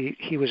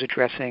 he was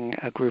addressing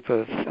a group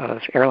of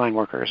airline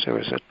workers. There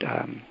was a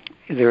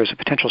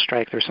potential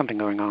strike. There was something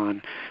going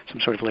on, some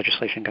sort of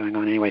legislation going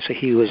on. Anyway, so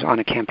he was on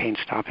a campaign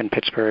stop in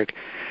Pittsburgh,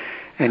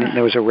 and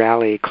there was a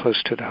rally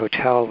close to the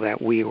hotel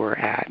that we were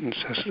at. And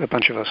so, a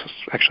bunch of us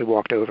actually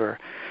walked over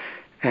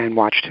and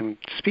watched him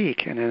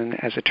speak. And then,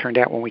 as it turned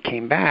out, when we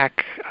came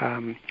back,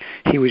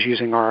 he was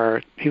using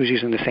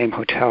the same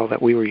hotel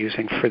that we were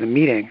using for the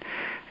meeting.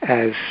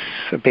 I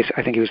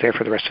think he was there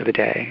for the rest of the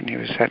day, and he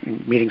was at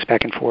meetings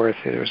back and forth.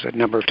 There was a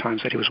number of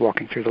times that he was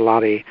walking through the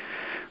lobby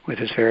with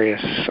his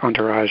various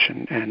entourage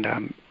and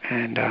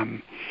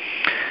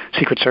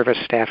Secret Service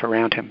staff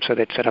around him. So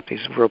they'd set up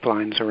these rope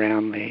lines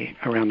around the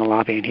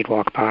lobby, and he'd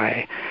walk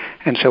by.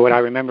 And so what I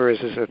remember is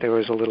that there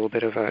was a little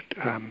bit of a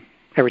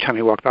every time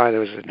he walked by,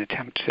 there was an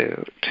attempt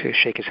to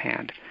shake his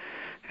hand.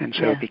 And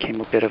so it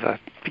became a bit of a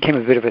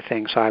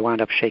thing. So I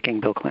wound up shaking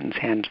Bill Clinton's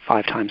hand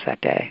 5 times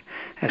that day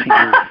as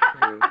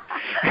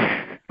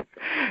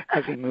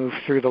he moved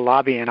through the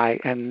lobby.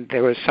 And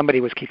there was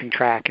somebody was keeping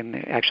track, and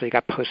it actually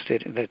got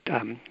posted that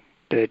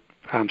the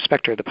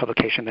Spectre, the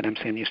publication that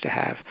MCN used to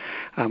have,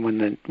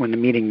 when the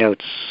meeting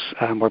notes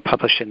were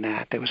published in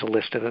that, there was a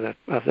list of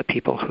the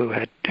people who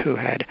had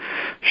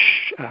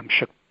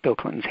shook Bill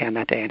Clinton's hand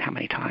that day and how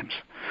many times.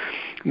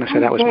 And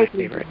so that was my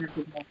favorite.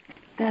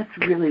 That's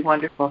really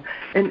wonderful.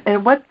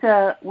 And what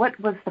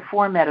was the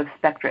format of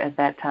Spectre at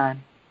that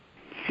time?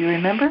 Do you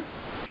remember?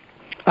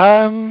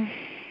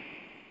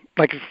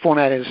 Like the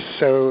format is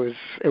it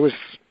was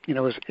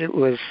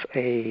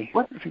a.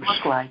 What did it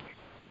look like?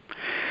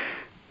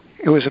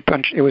 It was a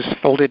bunch. It was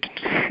folded.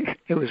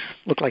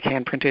 Looked like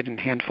hand printed and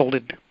hand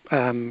folded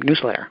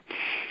newsletter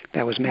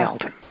that was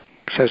mailed.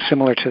 So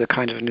similar to the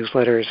kinds of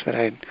newsletters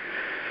that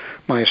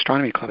my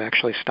astronomy club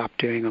actually stopped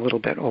doing a little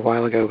bit a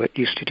while ago, but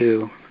used to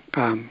do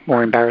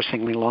more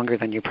embarrassingly longer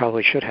than you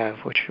probably should have,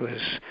 which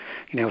was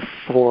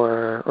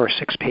 4 or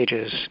 6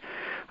 pages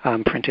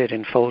printed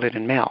and folded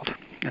and mailed,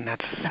 and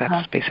that's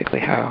basically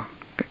how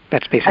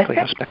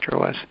Spectre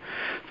was.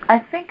 I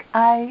think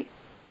I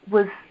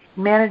was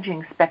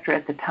managing Spectre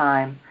at the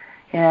time,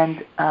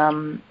 and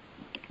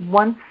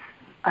once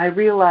I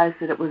realized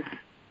that it was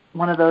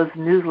one of those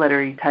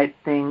newsletter-y type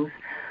things,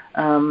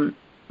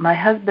 my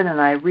husband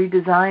and I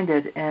redesigned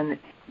it, and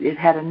it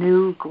had a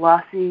new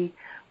glossy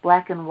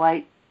black and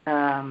white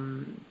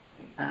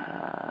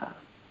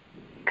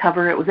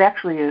cover. It was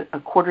actually a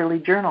quarterly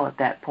journal at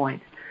that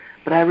point,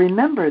 but I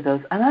remember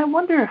those, and I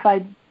wonder if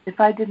I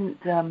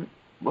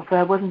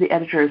wasn't the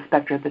editor of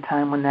Spectre at the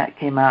time when that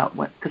came out,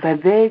 because I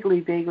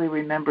vaguely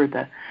remember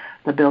the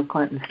Bill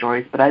Clinton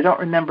stories, but I don't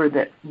remember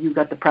that you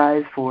got the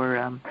prize for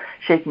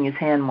shaking his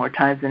hand more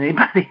times than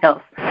anybody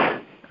else.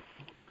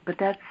 But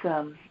that's,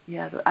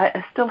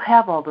 I still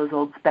have all those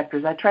old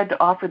Spectres. I tried to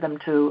offer them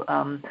to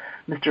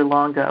Mr.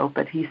 Longo,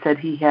 but he said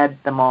he had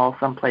them all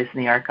someplace in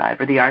the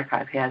archive, or the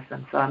archive has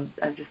them, so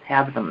I just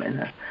have them in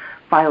a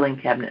filing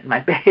cabinet in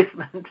my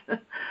basement.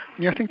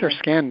 Yeah, I think they're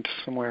scanned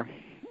somewhere.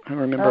 I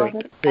remember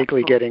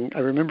vaguely getting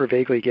a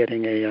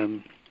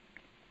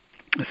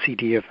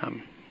CD of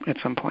them at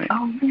some point.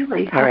 Oh,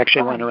 really? I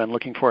actually went around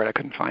looking for it. I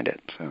couldn't find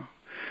it, so...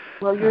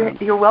 Well,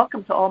 you're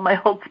welcome to all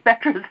my old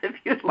Spectres if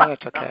you'd like.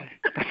 That's okay.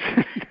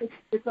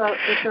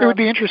 It would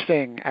be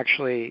interesting,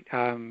 actually,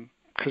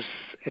 because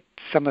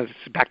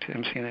back to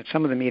MCN. At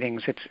some of the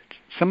meetings, it's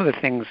some of the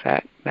things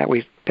that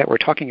we're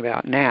talking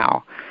about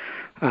now.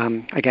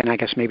 Again, I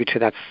guess maybe to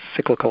that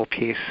cyclical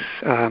piece,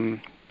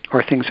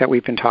 or things that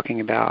we've been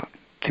talking about.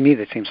 To me,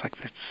 that seems like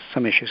that's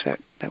some issues that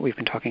we've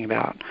been talking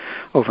about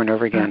over and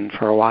over again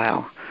for a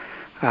while.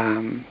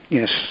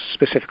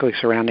 Specifically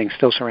surrounding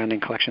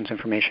collections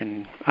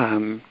information.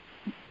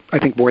 I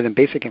think more than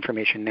basic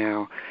information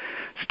now,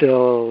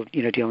 still,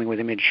 dealing with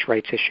image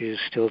rights issues,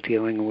 still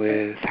dealing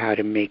with how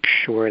to make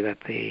sure that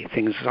the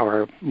things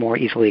are more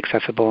easily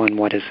accessible and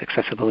what does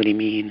accessibility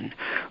mean,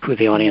 who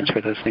the audience for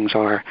those things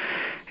are.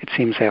 It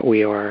seems that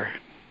we're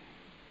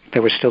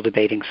still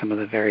debating some of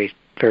the very,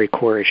 very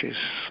core issues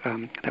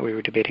that we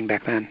were debating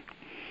back then.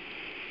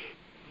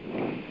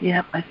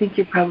 Yeah, I think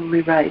you're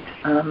probably right.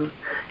 I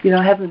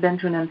haven't been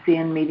to an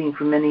MCN meeting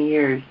for many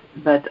years,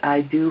 but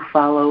I do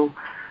follow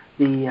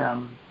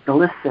the the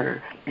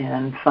listserv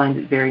and find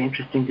it very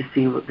interesting to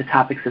see what the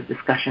topics of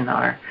discussion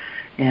are.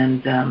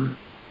 And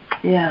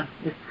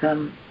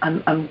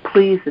I'm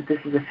pleased that this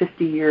is a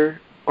 50-year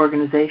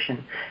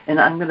organization. And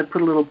I'm going to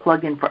put a little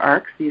plug in for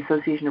ARCS, the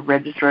Association of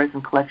Registrars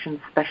and Collections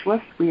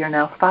Specialists. We are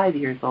now 5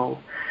 years old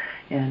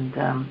and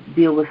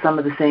deal with some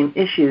of the same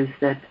issues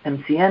that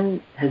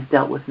MCN has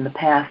dealt with in the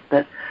past.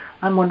 But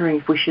I'm wondering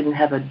if we shouldn't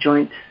have a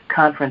joint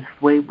conference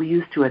the way we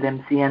used to at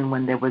MCN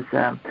when there was,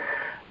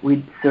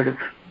 we'd sort of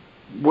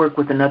work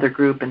with another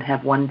group and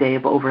have one day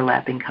of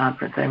overlapping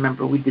conference. I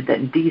remember we did that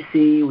in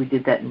D.C., we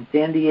did that in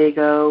San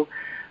Diego.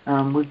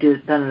 We've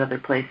done it other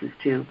places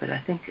too, but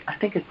I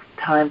think it's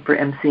time for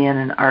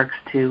MCN and ARCS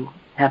to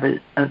have a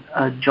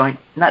joint,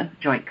 not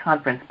joint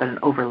conference, but an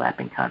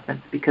overlapping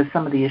conference, because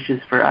some of the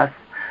issues for us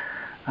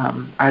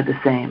are the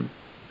same.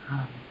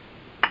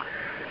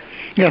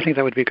 Yeah, I think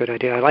that would be a good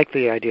idea. I like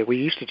the idea. We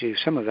used to do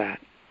some of that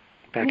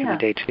back in the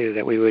day too.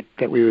 That we would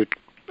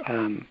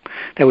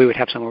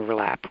have some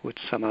overlap with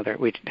some other.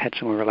 We had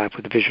some overlap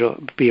with the visual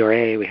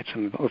BRA. We had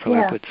some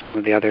overlap with some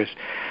of the others.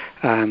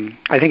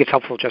 I think it's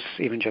helpful just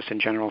in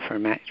general for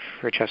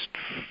just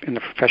in the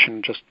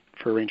profession, just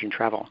for arranging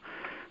travel.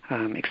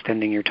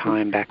 Extending your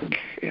time back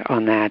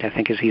on that, I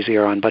think, is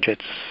easier on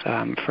budgets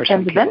for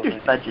some people. And the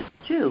vendors' budgets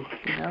too.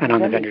 And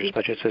on the vendors'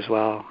 budgets as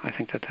well. I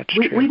think that's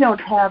true. We don't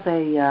have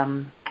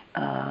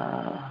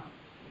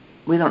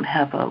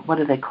a what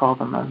do they call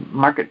them, a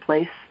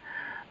marketplace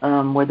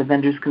where the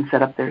vendors can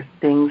set up their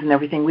things and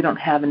everything. We don't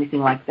have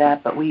anything like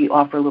that, but we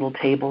offer little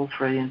tables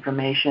for the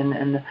information.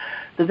 And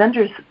the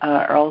vendors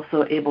are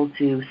also able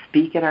to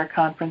speak at our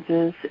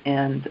conferences.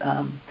 And,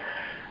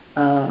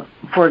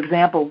 for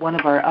example, one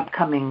of our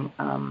upcoming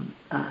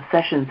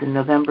sessions in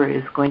November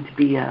is going to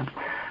be a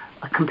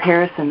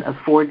comparison of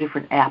 4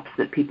 different apps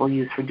that people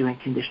use for doing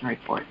condition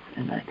reports.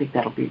 And I think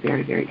that'll be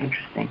very, very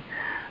interesting.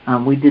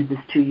 We did this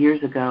 2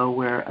 years ago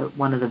where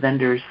one of the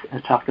vendors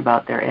talked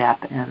about their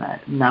app, and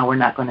now we're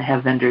not going to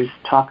have vendors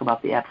talk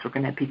about the apps. We're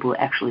going to have people who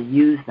actually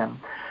use them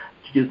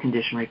to do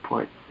condition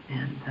reports.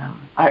 And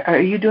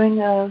are you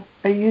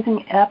using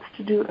apps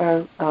to do,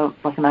 or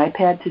like an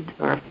iPad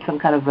or some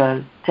kind of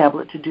a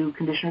tablet to do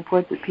condition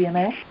reports at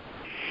PMA?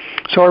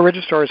 So our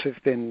registrars have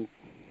been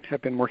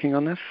working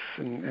on this,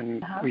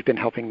 and we've been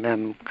helping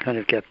them kind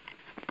of get.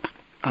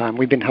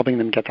 We've been helping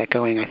them get that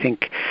going. I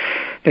think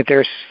that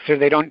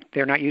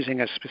they're not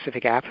using a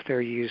specific app.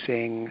 They're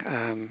using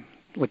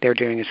what they're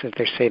doing is that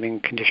they're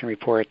saving condition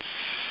reports,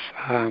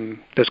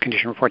 those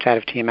condition reports out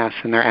of TMS,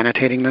 and they're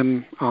annotating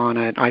them on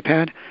an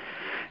iPad,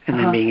 and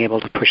then being able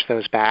to push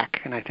those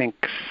back. And I think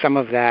some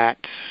of that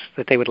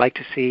they would like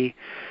to see,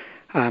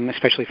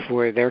 especially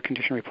for their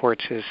condition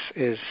reports,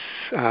 is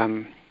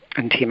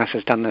and TMS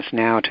has done this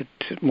now to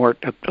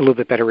a little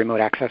bit better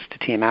remote access to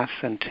TMS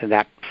and to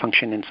that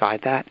function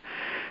inside that.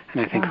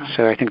 And I think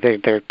so. I think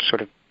they're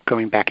sort of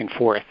going back and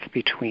forth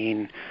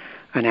between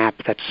an app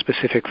that's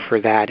specific for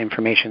that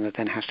information that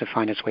then has to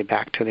find its way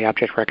back to the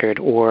object record,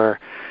 or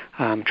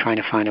trying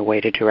to find a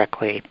way to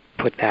directly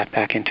put that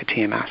back into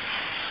TMS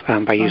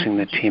by using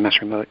the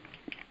TMS remote.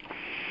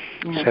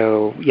 Yeah.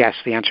 So yes,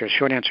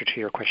 short answer to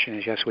your question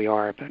is yes, we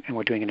are, and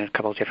we're doing it in a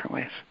couple of different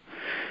ways.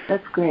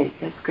 That's great.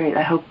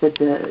 I hope that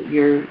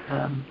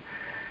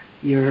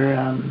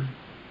your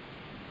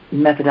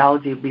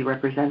methodology will be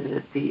represented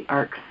at the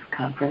ARCS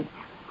conference.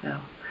 So,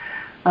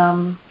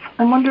 I'm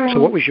wondering.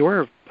 So, what was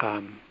your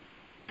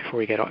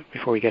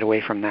before we get away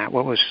from that?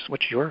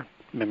 What's your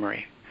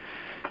memory?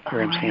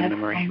 Your MCN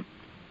memory?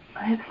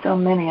 I have so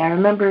many. I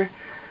remember.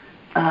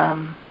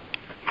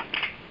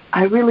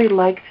 I really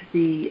liked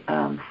the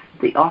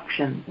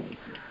auction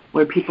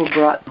where people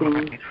brought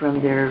things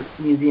from their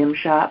museum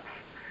shops.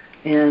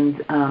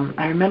 And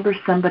I remember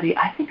somebody,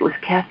 I think it was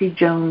Kathy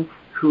Jones,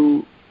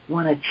 who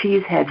won a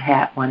cheesehead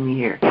hat one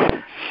year.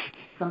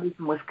 Somebody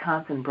from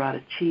Wisconsin brought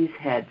a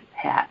cheesehead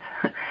hat.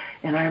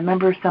 And I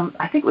remember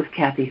I think it was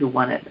Kathy who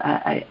won it.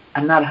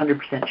 I'm not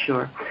 100%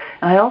 sure.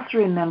 And I also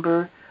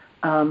remember,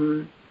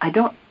 I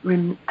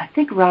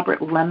think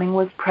Robert Lemming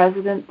was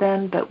president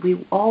then, but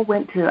we all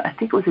went to, I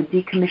think it was a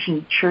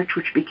decommissioned church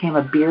which became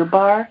a beer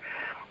bar.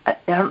 I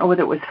don't know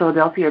whether it was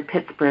Philadelphia or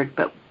Pittsburgh,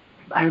 but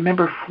I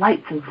remember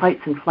flights and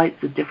flights and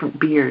flights of different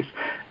beers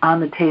on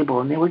the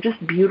table, and they were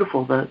just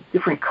beautiful, the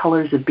different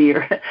colors of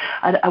beer.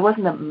 I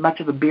wasn't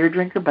much of a beer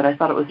drinker, but I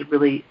thought it was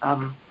really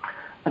a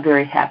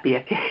very happy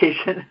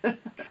occasion.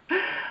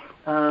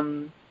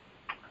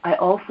 I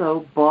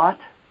also bought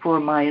for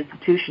my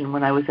institution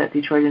when I was at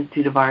Detroit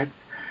Institute of Arts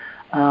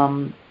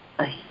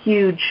a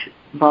huge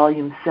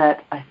volume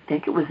set. I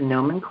think it was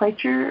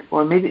nomenclature,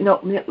 or maybe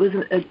it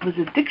was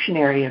a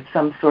dictionary of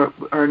some sort,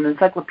 or an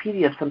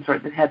encyclopedia of some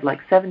sort that had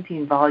like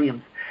 17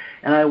 volumes,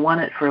 and I won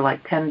it for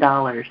like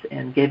 $10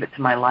 and gave it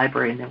to my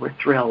library, and they were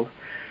thrilled.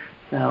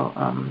 So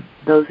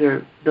those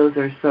are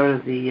sort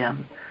of the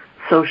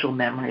social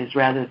memories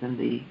rather than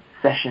the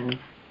sessions.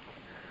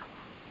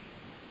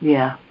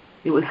 Yeah,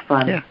 it was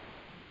fun. Yeah,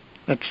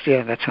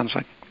 that sounds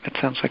like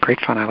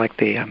great fun. I like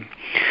the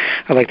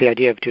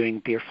idea of doing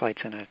beer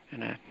flights in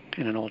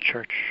an old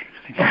church.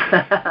 I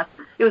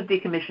It was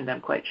decommissioned,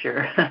 I'm quite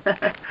sure.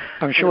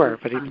 I'm sure,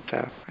 but I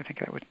think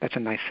that's a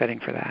nice setting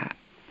for that.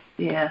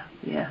 Yeah.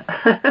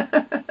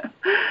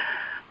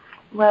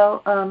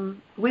 Well,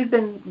 we've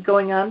been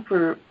going on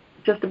for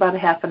just about a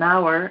half an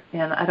hour,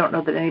 and I don't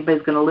know that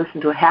anybody's going to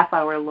listen to a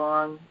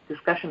half-hour-long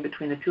discussion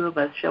between the two of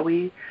us. Shall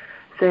we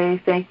say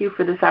thank you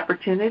for this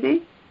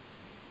opportunity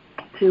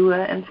to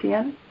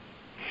MCN?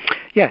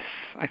 Yes,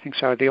 I think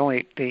so.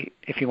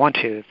 If you want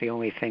to, the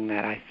only thing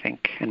that I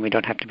think, and we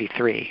don't have to be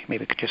three,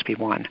 maybe it could just be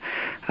one,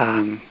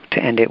 to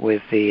end it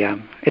with the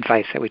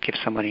advice that we'd give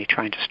somebody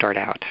trying to start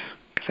out,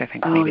 because I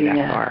think maybe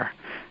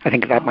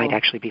that might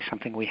actually be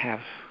something we have.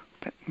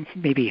 But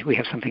maybe we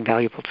have something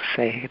valuable to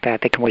say that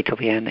they can wait till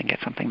the end and get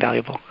something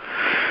valuable.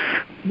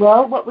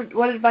 Well,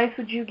 what advice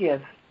would you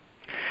give?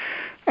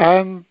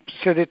 So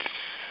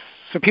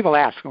people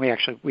ask, and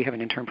we have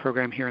an intern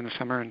program here in the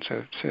summer,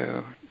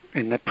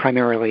 and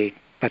primarily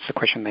that's the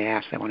question they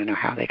ask. They want to know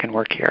how they can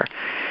work here.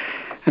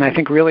 And I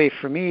think really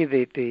for me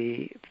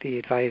the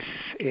advice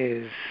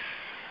is,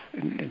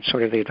 and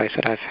sort of the advice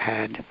that I've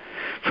had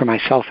for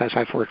myself as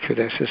I've worked through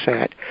this, is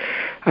that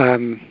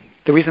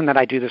the reason that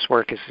I do this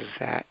work is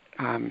that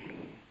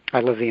I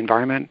love the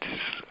environment.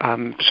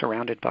 I'm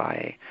surrounded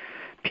by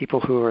people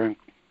who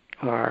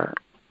are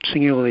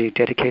singularly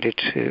dedicated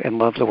to and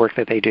love the work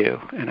that they do,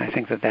 and I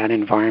think that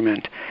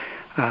environment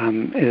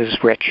is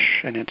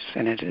rich, and it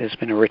has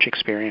been a rich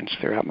experience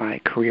throughout my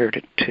career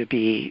to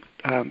be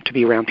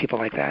around people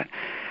like that.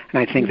 And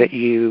I think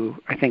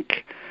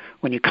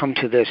when you come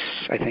to this,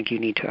 I think you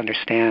need to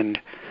understand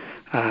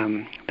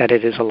that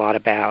it is a lot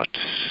about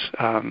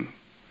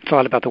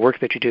the work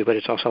that you do, but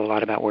it's also a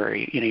lot about where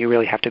you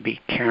really have to be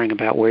caring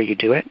about where you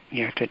do it.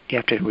 You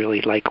have to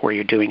really like where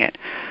you're doing it,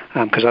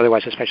 because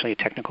otherwise, especially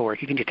technical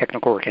work, you can do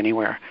technical work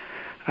anywhere,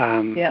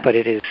 but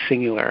it is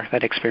singular.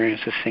 That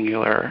experience is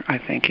singular, I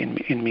think,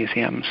 in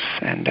museums.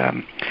 And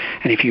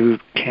if you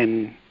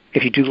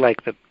do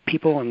like the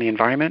people and the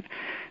environment,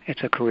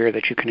 it's a career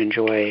that you can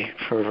enjoy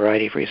for a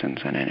variety of reasons.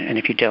 And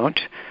if you don't,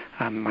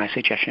 my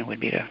suggestion would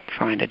be to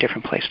find a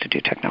different place to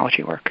do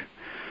technology work.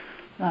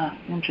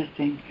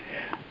 Interesting.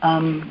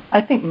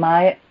 I think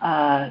my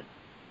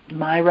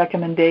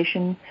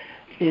recommendation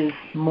is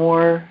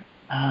more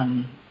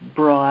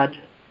broad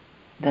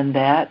than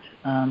that,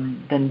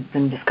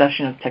 than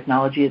discussion of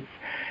technology.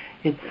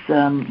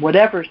 It's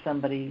whatever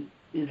somebody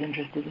is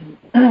interested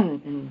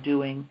in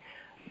doing,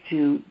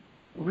 to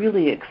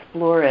really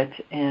explore it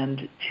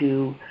and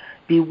to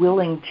be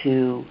willing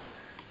to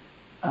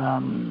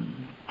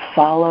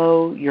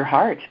follow your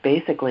heart,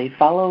 basically.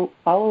 Follow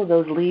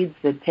those leads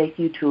that take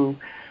you to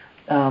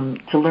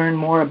learn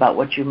more about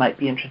what you might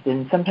be interested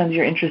in. Sometimes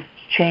your interests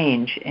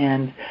change,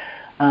 and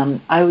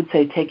I would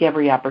say take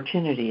every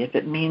opportunity. If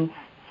it means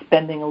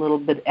spending a little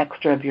bit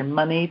extra of your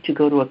money to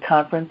go to a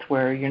conference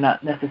where you're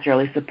not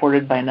necessarily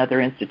supported by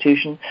another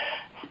institution,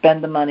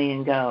 spend the money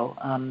and go.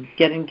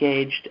 Get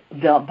engaged,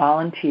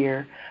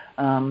 volunteer,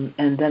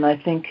 and then I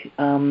think,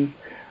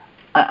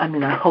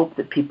 I hope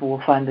that people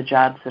will find the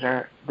jobs that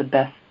are the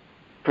best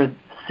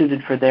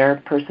suited for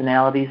their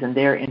personalities and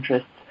their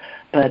interests.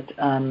 But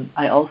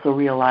I also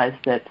realize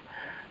that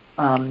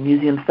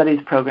museum studies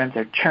programs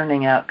are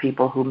churning out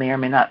people who may or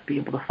may not be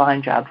able to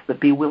find jobs, but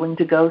be willing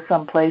to go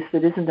someplace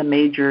that isn't a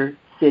major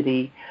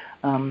city.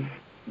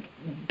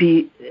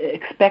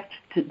 Expect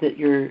that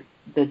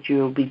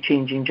you'll be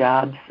changing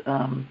jobs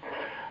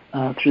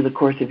through the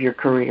course of your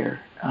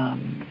career.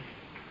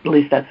 At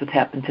least that's what's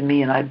happened to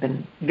me, and I've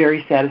been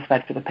very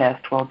satisfied for the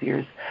past 12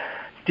 years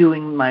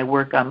doing my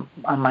work on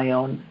my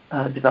own,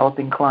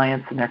 developing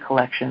clients and their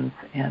collections,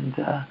 and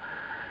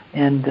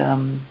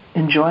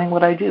enjoying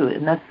what I do.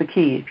 And that's the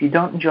key. If you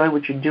don't enjoy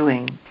what you're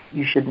doing,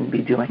 you shouldn't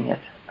be doing it.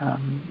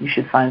 You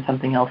should find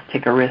something else,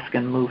 take a risk,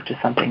 and move to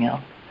something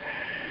else.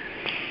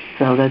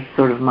 So that's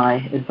sort of my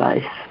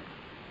advice.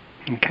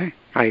 Okay,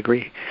 I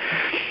agree.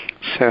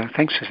 So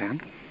thanks, Suzanne.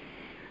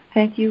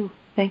 Thank you.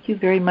 Thank you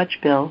very much,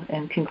 Bill,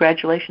 and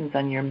congratulations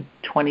on your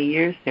 20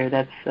 years there.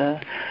 That's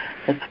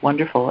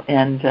wonderful,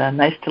 and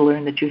nice to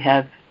learn that you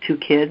have 2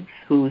 kids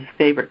whose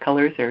favorite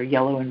colors are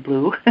yellow and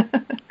blue.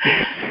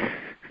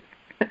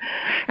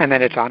 And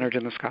then it's honored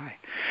in the sky.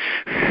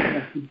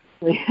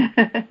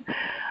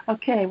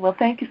 Okay, well,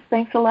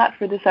 thanks a lot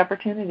for this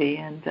opportunity,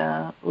 and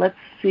let's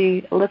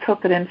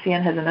hope that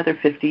MCN has another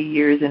 50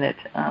 years in it.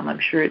 I'm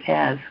sure it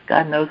has.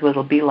 God knows what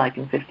it'll be like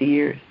in 50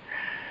 years.